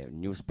my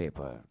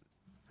newspaper.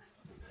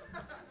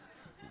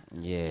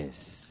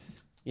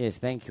 Yes,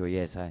 thank you.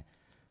 Yes,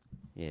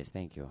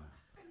 thank you.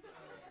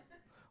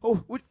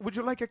 Oh, would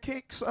you like a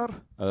cake, sir?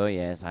 Oh,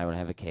 yes, I will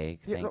have a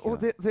cake. Thank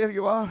you. There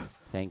you are.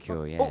 Thank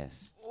you,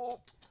 yes.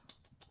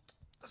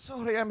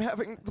 Sorry, I'm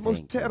having the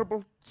most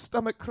terrible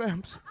stomach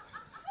cramps.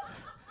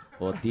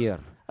 Oh, dear.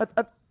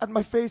 And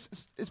my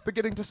face is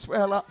beginning to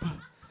swell up.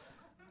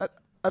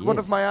 And one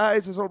of my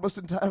eyes is almost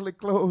entirely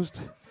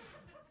closed.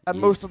 And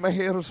most of my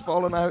hair has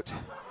fallen out.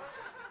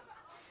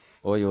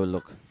 Oh, you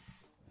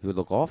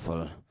look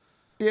awful.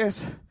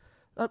 Yes.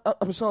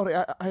 I'm sorry,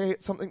 I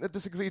ate something that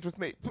disagreed with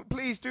me.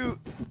 Please do.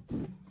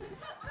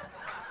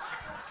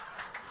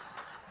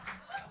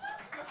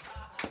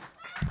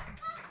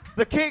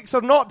 The cakes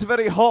are not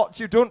very hot.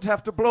 You don't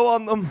have to blow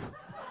on them.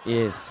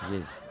 Yes.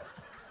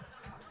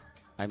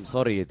 I'm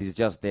sorry, it is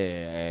just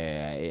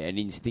an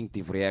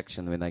instinctive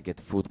reaction when I get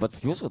food.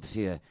 But you should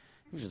see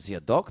a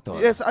doctor.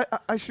 Yes,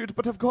 I should,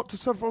 but I've got to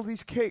serve all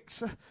these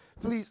cakes.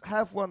 Please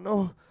have one.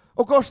 Oh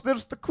gosh,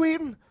 there's the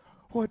Queen.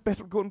 Oh, I'd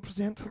better go and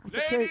present her with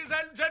the cake. Ladies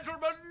and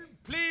gentlemen,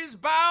 please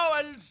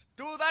bow and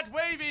do that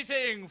wavy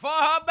thing for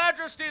Her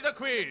Majesty the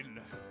Queen.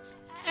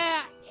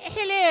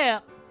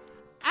 Hello.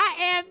 I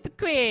am the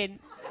Queen.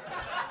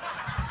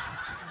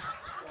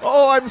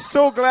 Oh, I'm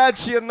so glad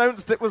she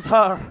announced it was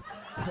her.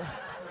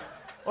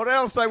 Or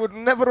else I would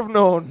never have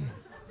known.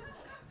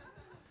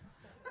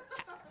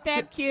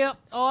 Thank you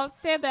all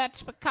so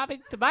much for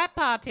coming to my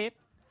party.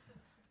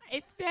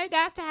 It's very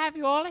nice to have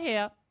you all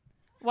here.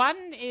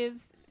 One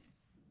is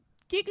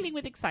giggling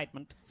with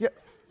excitement. Your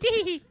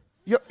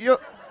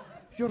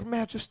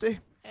Majesty.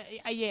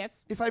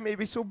 Yes. If I may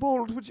be so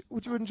bold,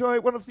 would you enjoy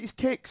one of these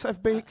cakes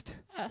I've baked?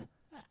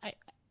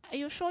 Are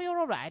you sure you're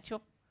all right?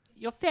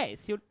 Your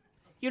face, you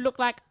look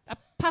like a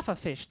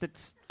pufferfish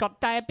that's got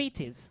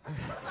diabetes.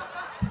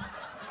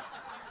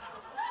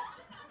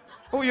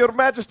 Oh, Your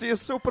Majesty is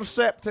so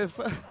perceptive.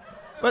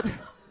 But,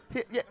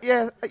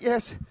 yes.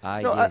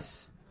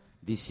 Yes.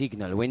 The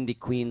signal. When the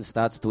Queen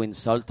starts to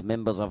insult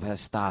members of her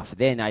staff,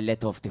 then I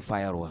let off the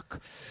firework.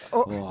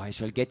 Oh, I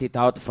shall get it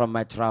out from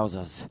my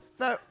trousers.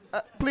 Now,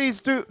 please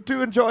do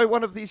enjoy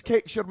one of these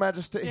cakes, Your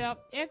Majesty. Yeah,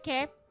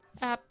 okay.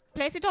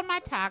 Place it on my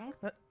tongue.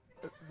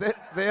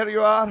 There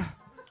you are.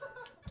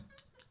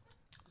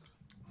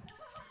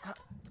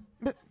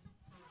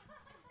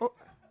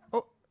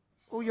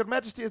 Oh, Your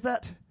Majesty, is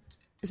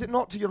it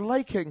not to your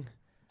liking?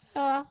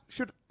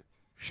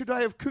 Should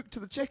I have cooked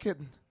the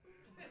chicken?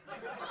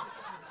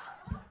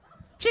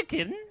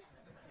 Chicken?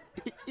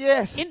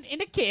 Yes.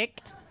 In a cake?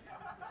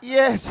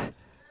 Yes.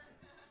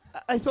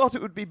 I thought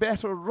it would be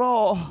better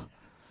raw.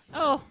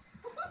 Oh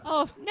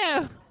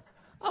no.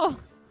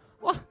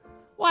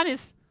 One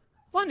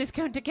is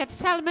going to get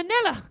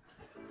salmonella.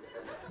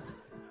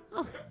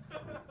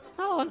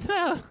 Oh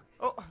no.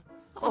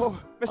 Oh,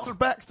 Mr.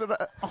 Baxter,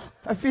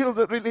 I feel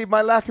that really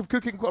my lack of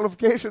cooking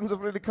qualifications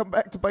have really come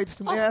back to bite us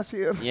in the ass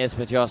here. Yes,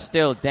 but you're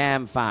still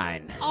damn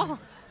fine.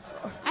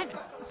 And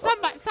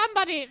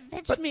somebody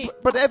fetch me.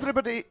 But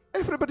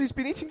everybody's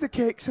been eating the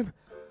cakes and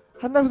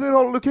now they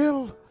all look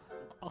ill.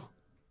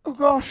 Oh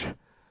gosh.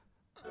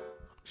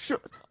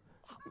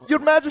 Your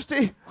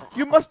Majesty,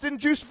 you must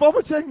induce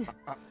vomiting.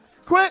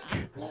 Quick!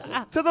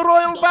 To the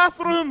royal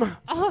bathroom!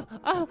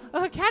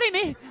 Carry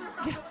me!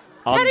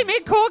 Carry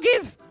me,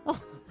 corgis!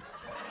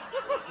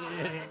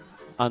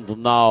 And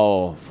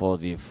now for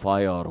the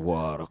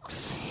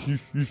fireworks.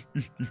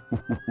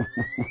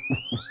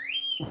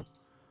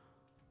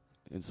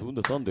 And soon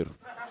the thunder.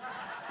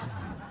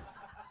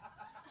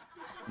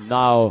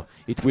 Now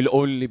it will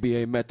only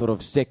be a matter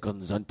of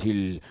seconds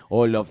until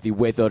all of the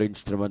weather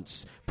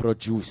instruments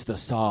produce the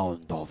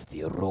sound of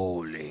the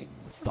rolling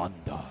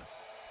thunder.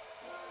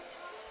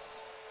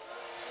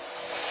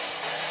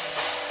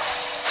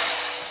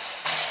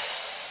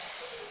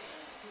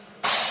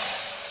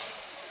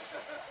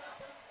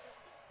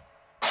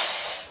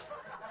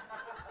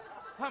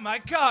 my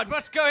God,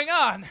 what's going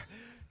on?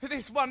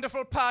 This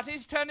wonderful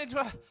party's turned into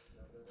a...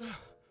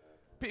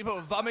 people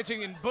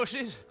vomiting in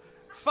bushes,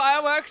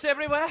 fireworks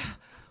everywhere.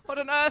 What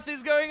on earth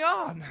is going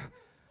on?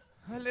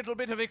 A little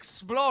bit of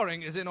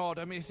exploring is in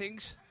order,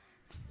 methinks.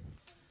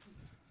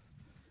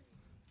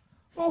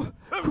 Oh,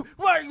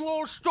 why are you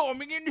all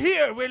storming in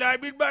here when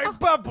I'm in my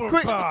bubble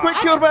bath?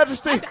 Quick, Your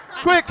Majesty!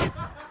 Quick,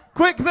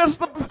 there's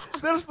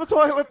the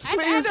toilet,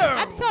 please.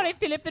 I'm sorry,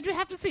 Philip, that you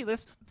have to see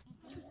this.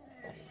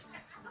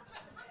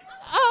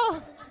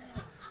 Oh.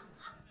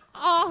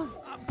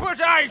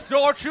 But I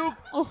thought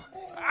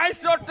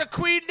the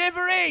Queen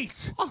never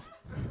ate. Oh.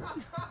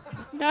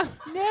 No.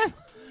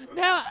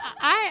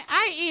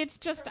 I eat.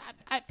 Just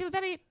I feel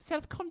very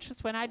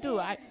self-conscious when I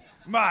do.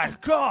 My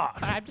God!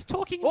 Sorry, I'm just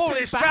talking. All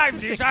this time,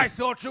 I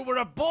thought you were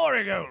a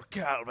boring old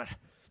girl, but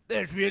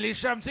there's really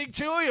something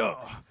to you.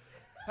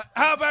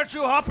 How about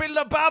you hop in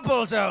the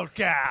bubbles, old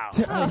gal?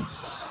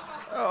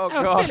 Oh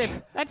gosh!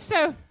 Philip,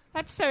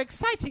 that's so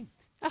exciting.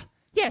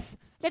 Yes,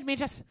 let me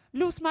just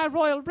loose my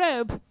royal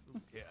robe.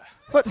 Yeah.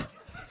 But,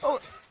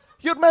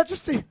 Your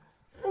Majesty,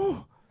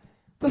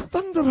 the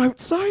thunder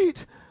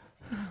outside.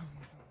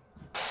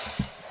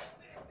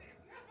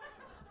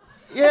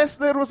 Yes,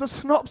 there was a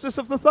synopsis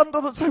of the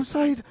thunder that's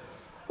outside.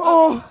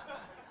 Oh,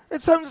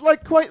 it sounds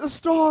like quite the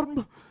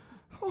storm.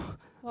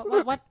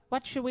 What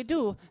should we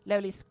do,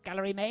 lowly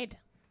scullery maid?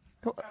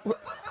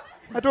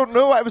 I don't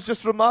know, I was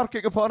just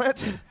remarking upon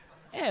it.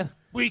 Oh.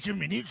 Wait a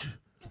minute.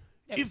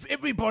 If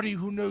everybody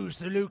who knows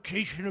the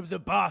location of the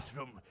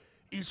bathroom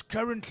is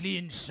currently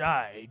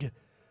inside,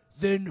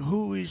 then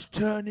who is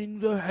turning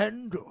the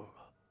handle?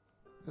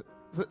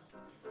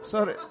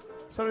 Sorry,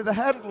 the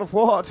handle of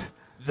what?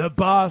 The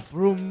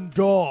bathroom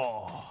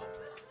door.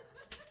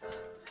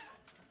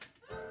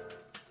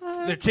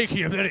 They're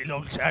taking a very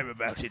long time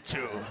about it,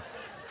 too.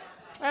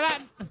 Well,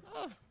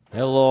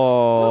 Hello.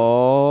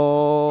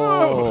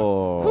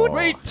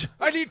 Wait!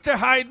 I need to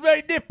hide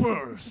my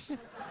nipples.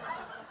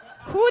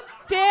 Who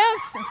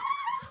dares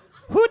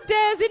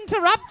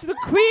interrupt the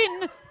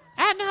Queen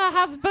and her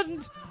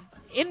husband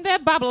in their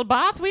bubble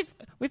bath? We've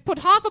put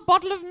half a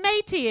bottle of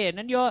Matey in,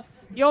 and you're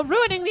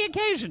ruining the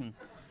occasion.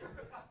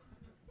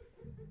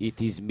 It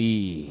is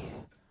me.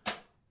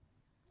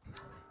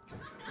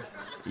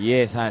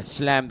 Yes, I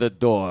slammed the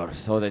door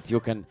so that you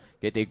can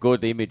get a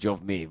good image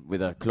of me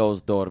with a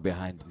closed door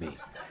behind me.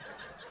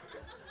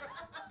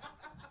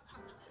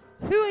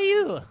 Who are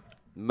you?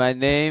 My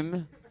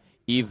name,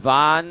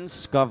 Ivan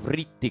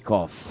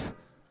Skavritikov.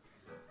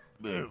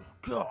 Oh,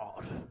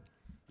 God.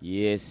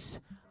 Yes,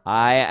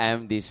 I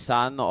am the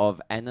son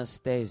of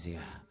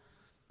Anastasia.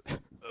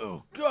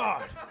 Oh,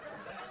 God.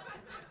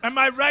 Am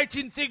I right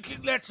in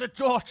thinking that's a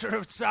daughter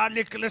of Tsar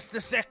Nicholas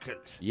II?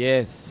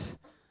 Yes.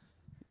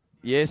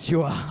 Yes,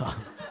 you are.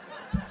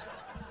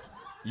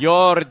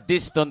 Your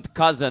distant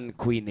cousin,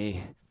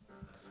 Queenie.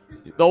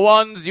 The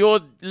ones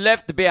you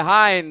left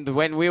behind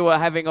when we were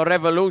having a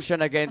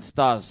revolution against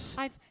us.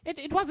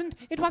 It wasn't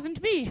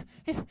me.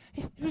 It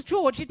was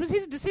George. It was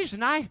his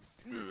decision.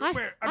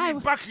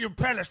 Buckingham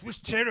Palace was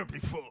terribly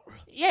full.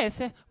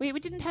 Yes, we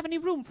didn't have any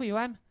room for you.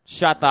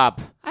 Shut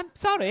up. I'm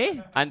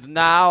sorry. And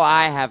now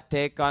I have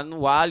taken,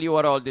 while you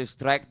were all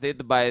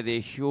distracted by the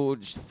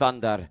huge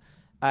thunder,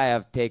 I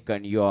have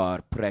taken your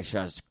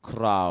precious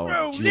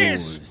crown jewels.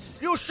 Liz,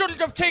 you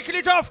shouldn't have taken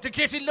it off to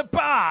get in the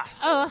bath.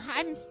 Oh,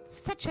 I'm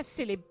such a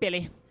silly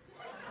Billy.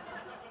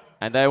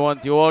 And I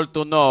want you all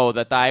to know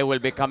that I will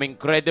become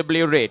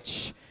incredibly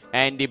rich,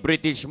 and the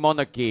British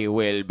monarchy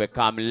will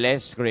become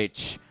less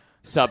rich,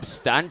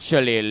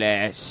 substantially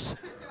less.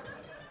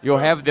 You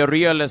have the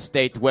real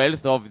estate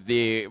wealth of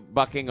the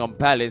Buckingham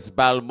Palace,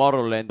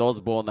 Balmoral and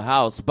Osborne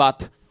House,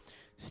 but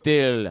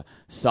still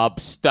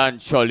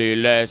substantially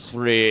less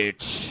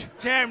rich.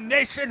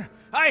 Damnation!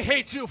 I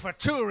hate you for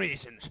two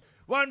reasons.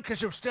 One,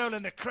 because you've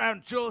stolen the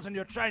crown jewels and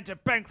you're trying to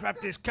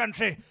bankrupt this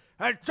country,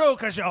 and two,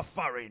 because you're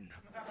foreign.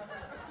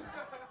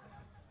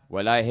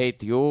 Well, I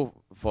hate you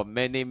for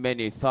many,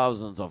 many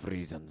thousands of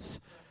reasons,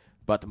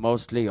 but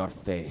mostly your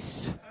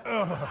face.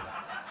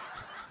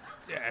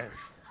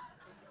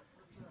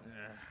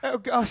 Oh,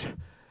 gosh.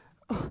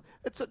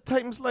 It's at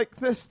times like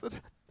this that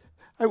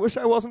I wish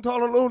I wasn't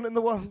all alone in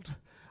the world.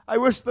 I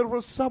wish there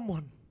was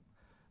someone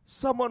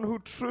who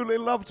truly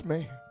loved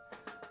me.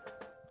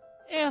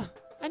 Yeah,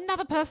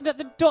 another person at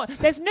the door.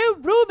 There's no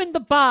room in the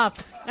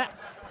bath.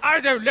 I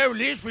don't know,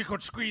 Liz. We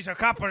could squeeze a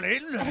couple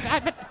in.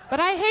 But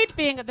I hate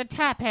being at the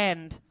tap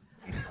end.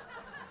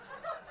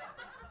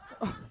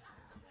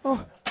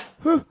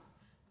 Who?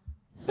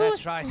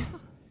 That's right.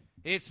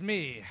 It's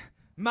me,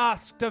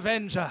 Masked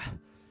Avenger.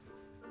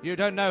 You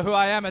don't know who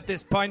I am at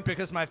this point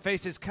because my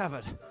face is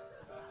covered.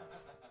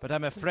 But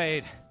I'm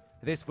afraid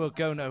this will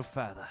go no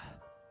further.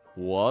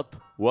 What?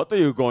 What are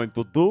you going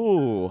to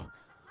do?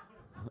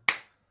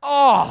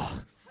 No!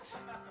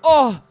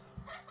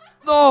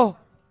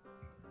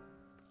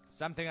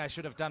 Something I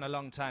should have done a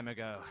long time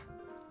ago.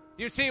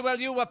 You see, while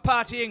you were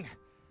partying,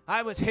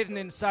 I was hidden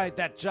inside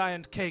that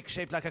giant cake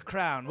shaped like a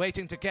crown,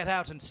 waiting to get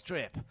out and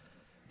strip.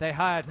 They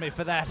hired me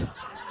for that.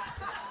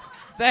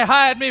 They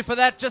hired me for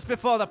that just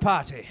before the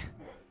party.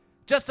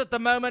 Just at the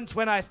moment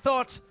when I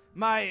thought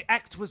my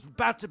act was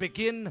about to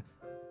begin,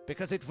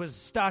 because it was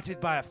started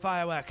by a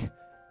firework,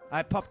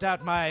 I popped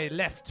out my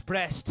left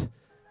breast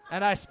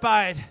and I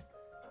spied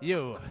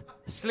you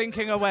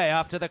slinking away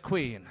after the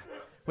Queen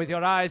with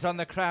your eyes on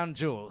the crown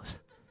jewels.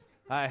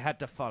 I had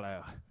to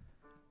follow,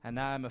 and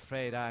now I'm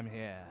afraid I'm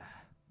here.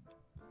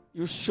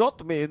 You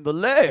shot me in the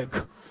leg.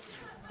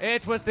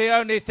 It was the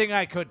only thing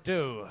I could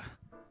do.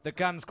 The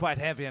gun's quite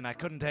heavy and I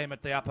couldn't aim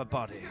at the upper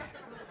body.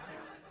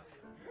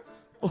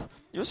 Oh,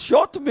 you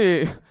shot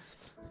me.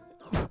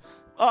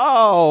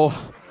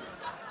 Ow.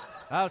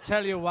 I'll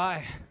tell you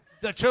why.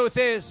 The truth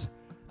is,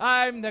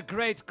 I'm the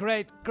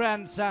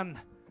great-great-grandson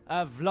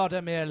of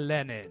Vladimir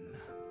Lenin.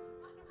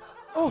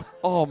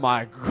 Oh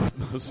my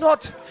goodness.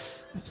 Not.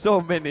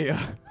 So many.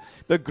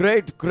 The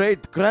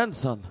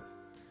great-great-grandson.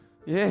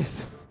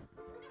 Yes.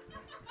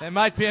 There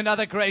might be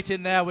another great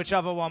in there,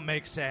 whichever one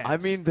makes sense. I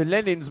mean, the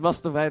Lenins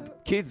must have had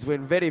kids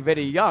when very,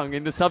 very young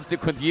in the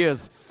subsequent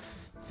years.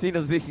 Seeing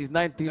as this is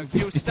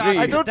 1953.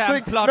 I don't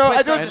think. No,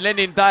 I don't. And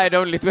Lenin died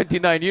only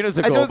 29 years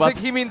ago. I don't think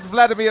he means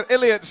Vladimir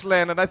Ilyich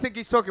Lenin. I think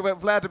he's talking about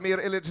Vladimir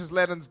Ilyich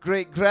Lenin's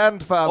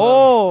great-grandfather.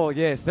 Oh,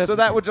 yes. So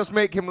that would just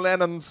make him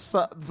Lenin's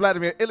son,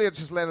 Vladimir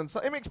Ilyich Lenin's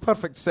son. It makes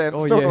perfect sense.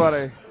 Oh, Don't yes.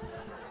 worry.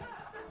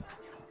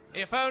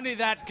 If only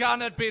that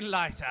gun had been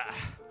lighter.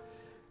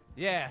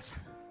 Yes.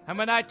 And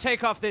when I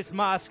take off this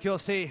mask, you'll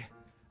see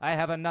I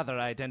have another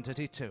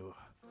identity too.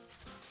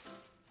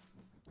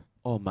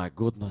 Oh, my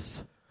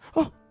goodness.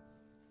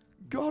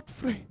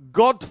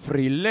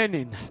 Godfrey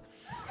Lenin.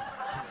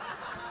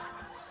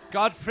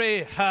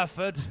 Godfrey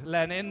Herford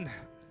Lenin.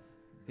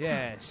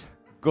 Yes.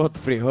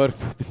 Godfrey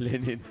Herford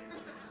Lenin.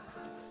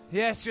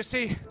 Yes, you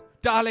see,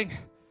 darling,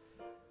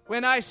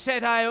 when I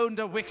said I owned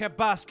a wicker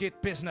basket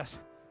business,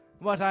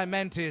 what I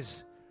meant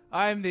is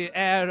I'm the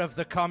heir of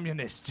the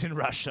communists in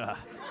Russia.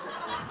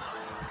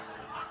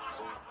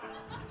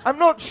 I'm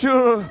not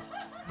sure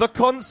the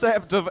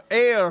concept of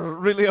heir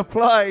really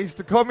applies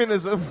to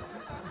communism.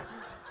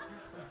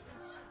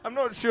 I'm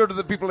not sure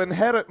that people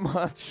inherit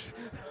much.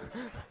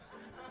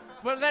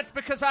 Well, that's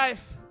because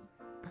I've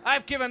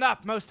given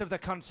up most of the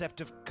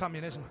concept of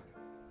communism.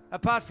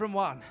 Apart from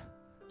one,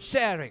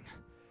 sharing.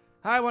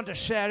 I want to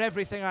share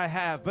everything I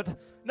have, but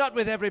not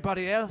with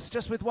everybody else,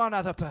 just with one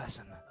other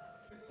person.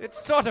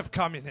 It's sort of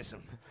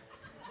communism.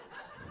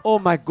 Oh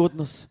my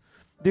goodness.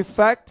 The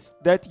fact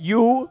that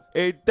you,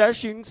 a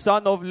dashing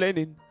son of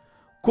Lenin,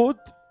 could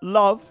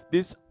love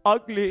this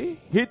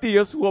ugly,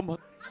 hideous woman.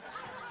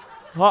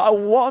 Her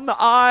one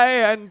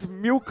eye and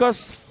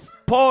mucus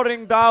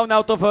pouring down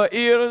out of her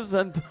ears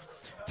and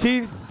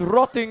teeth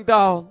rotting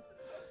down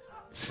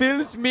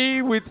fills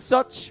me with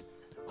such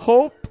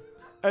hope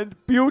and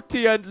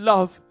beauty and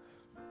love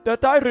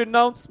that I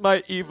renounce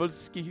my evil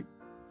scheme.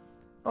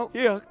 Oh,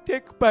 here,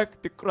 take back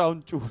the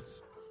crown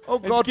jewels. Oh,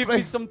 and God, give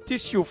me some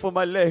tissue for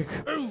my leg.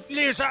 Oh,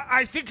 Liz,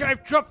 I think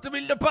I've dropped them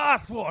in the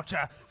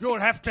bathwater. You'll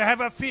have to have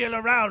a feel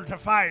around to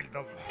find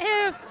them.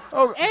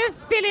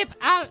 Philip,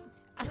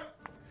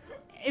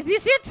 is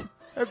this it?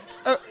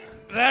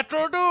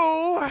 That'll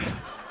do.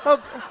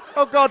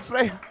 Oh,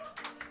 Godfrey.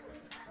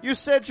 You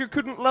said you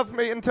couldn't love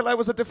me until I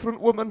was a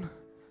different woman.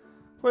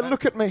 Well,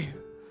 look at me.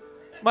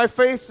 My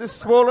face is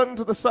swollen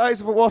to the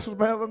size of a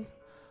watermelon.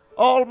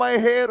 All my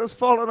hair has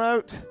fallen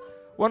out.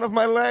 One of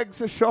my legs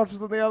is shorter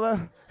than the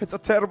other. It's a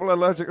terrible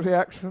allergic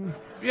reaction.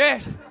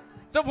 Yes,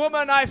 the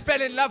woman I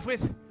fell in love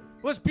with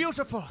was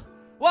beautiful,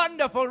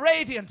 wonderful,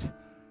 radiant.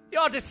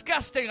 You're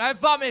disgusting. I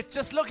vomit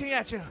just looking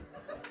at you.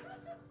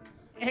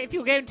 If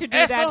you're going to do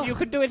Ethel! that, you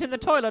could do it in the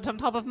toilet on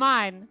top of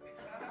mine.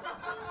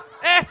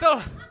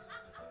 Ethel,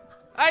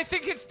 I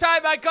think it's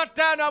time I got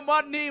down on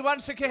one knee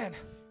once again.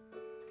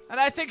 And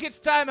I think it's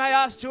time I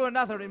asked you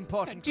another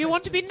important Do you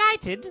want to be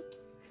knighted?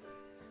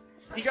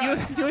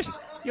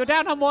 You're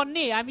down on one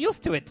knee. I'm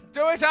used to it.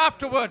 Do it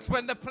afterwards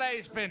when the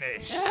play's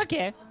finished.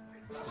 Okay.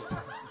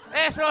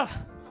 Ethel,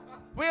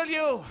 will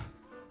you,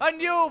 a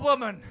new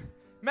woman,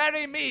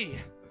 marry me,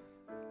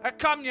 a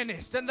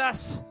communist, and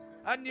thus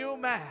a new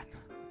man?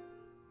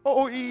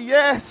 Oh,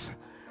 yes.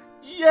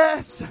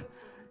 Yes.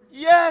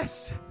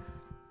 Yes.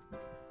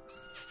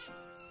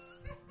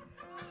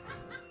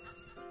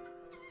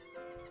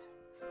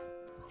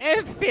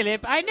 Oh,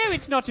 Philip, I know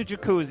it's not a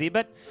jacuzzi,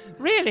 but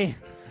really...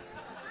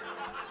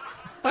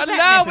 Was And that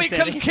now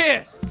necessary? we can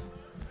kiss.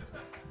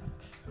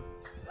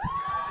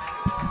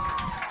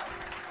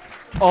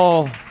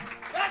 Oh.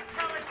 That's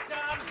how it's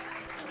done.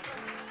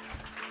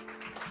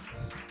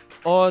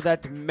 Oh,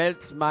 that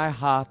melts my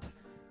heart.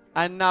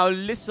 And now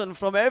listen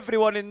from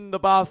everyone in the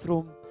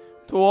bathroom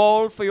to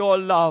all for your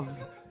love.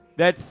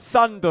 That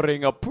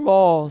thundering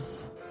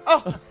applause.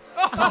 Oh.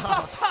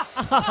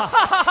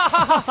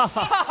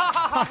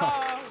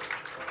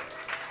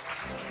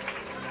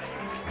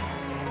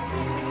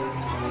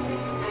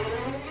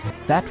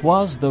 That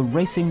was the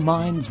Racing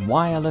Minds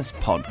Wireless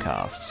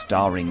Podcast,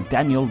 starring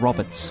Daniel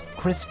Roberts,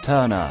 Chris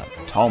Turner,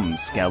 Tom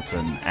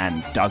Skelton,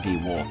 and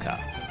Dougie Walker.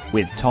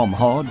 with Tom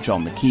Hodge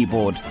on the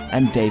keyboard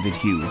and David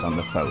Hughes on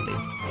the Foley.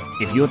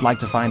 If you'd like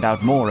to find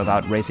out more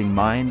about Racing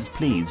Minds,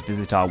 please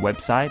visit our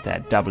website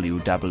at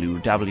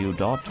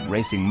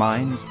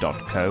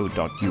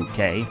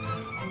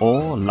www.racingminds.co.uk,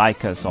 or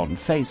like us on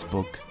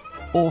Facebook,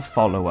 or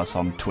follow us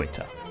on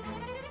Twitter.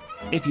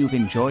 If you've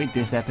enjoyed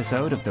this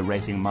episode of the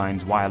Racing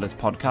Minds Wireless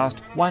Podcast,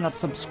 why not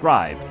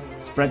subscribe,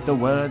 spread the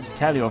word,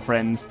 tell your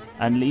friends,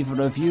 and leave a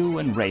review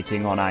and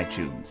rating on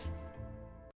iTunes.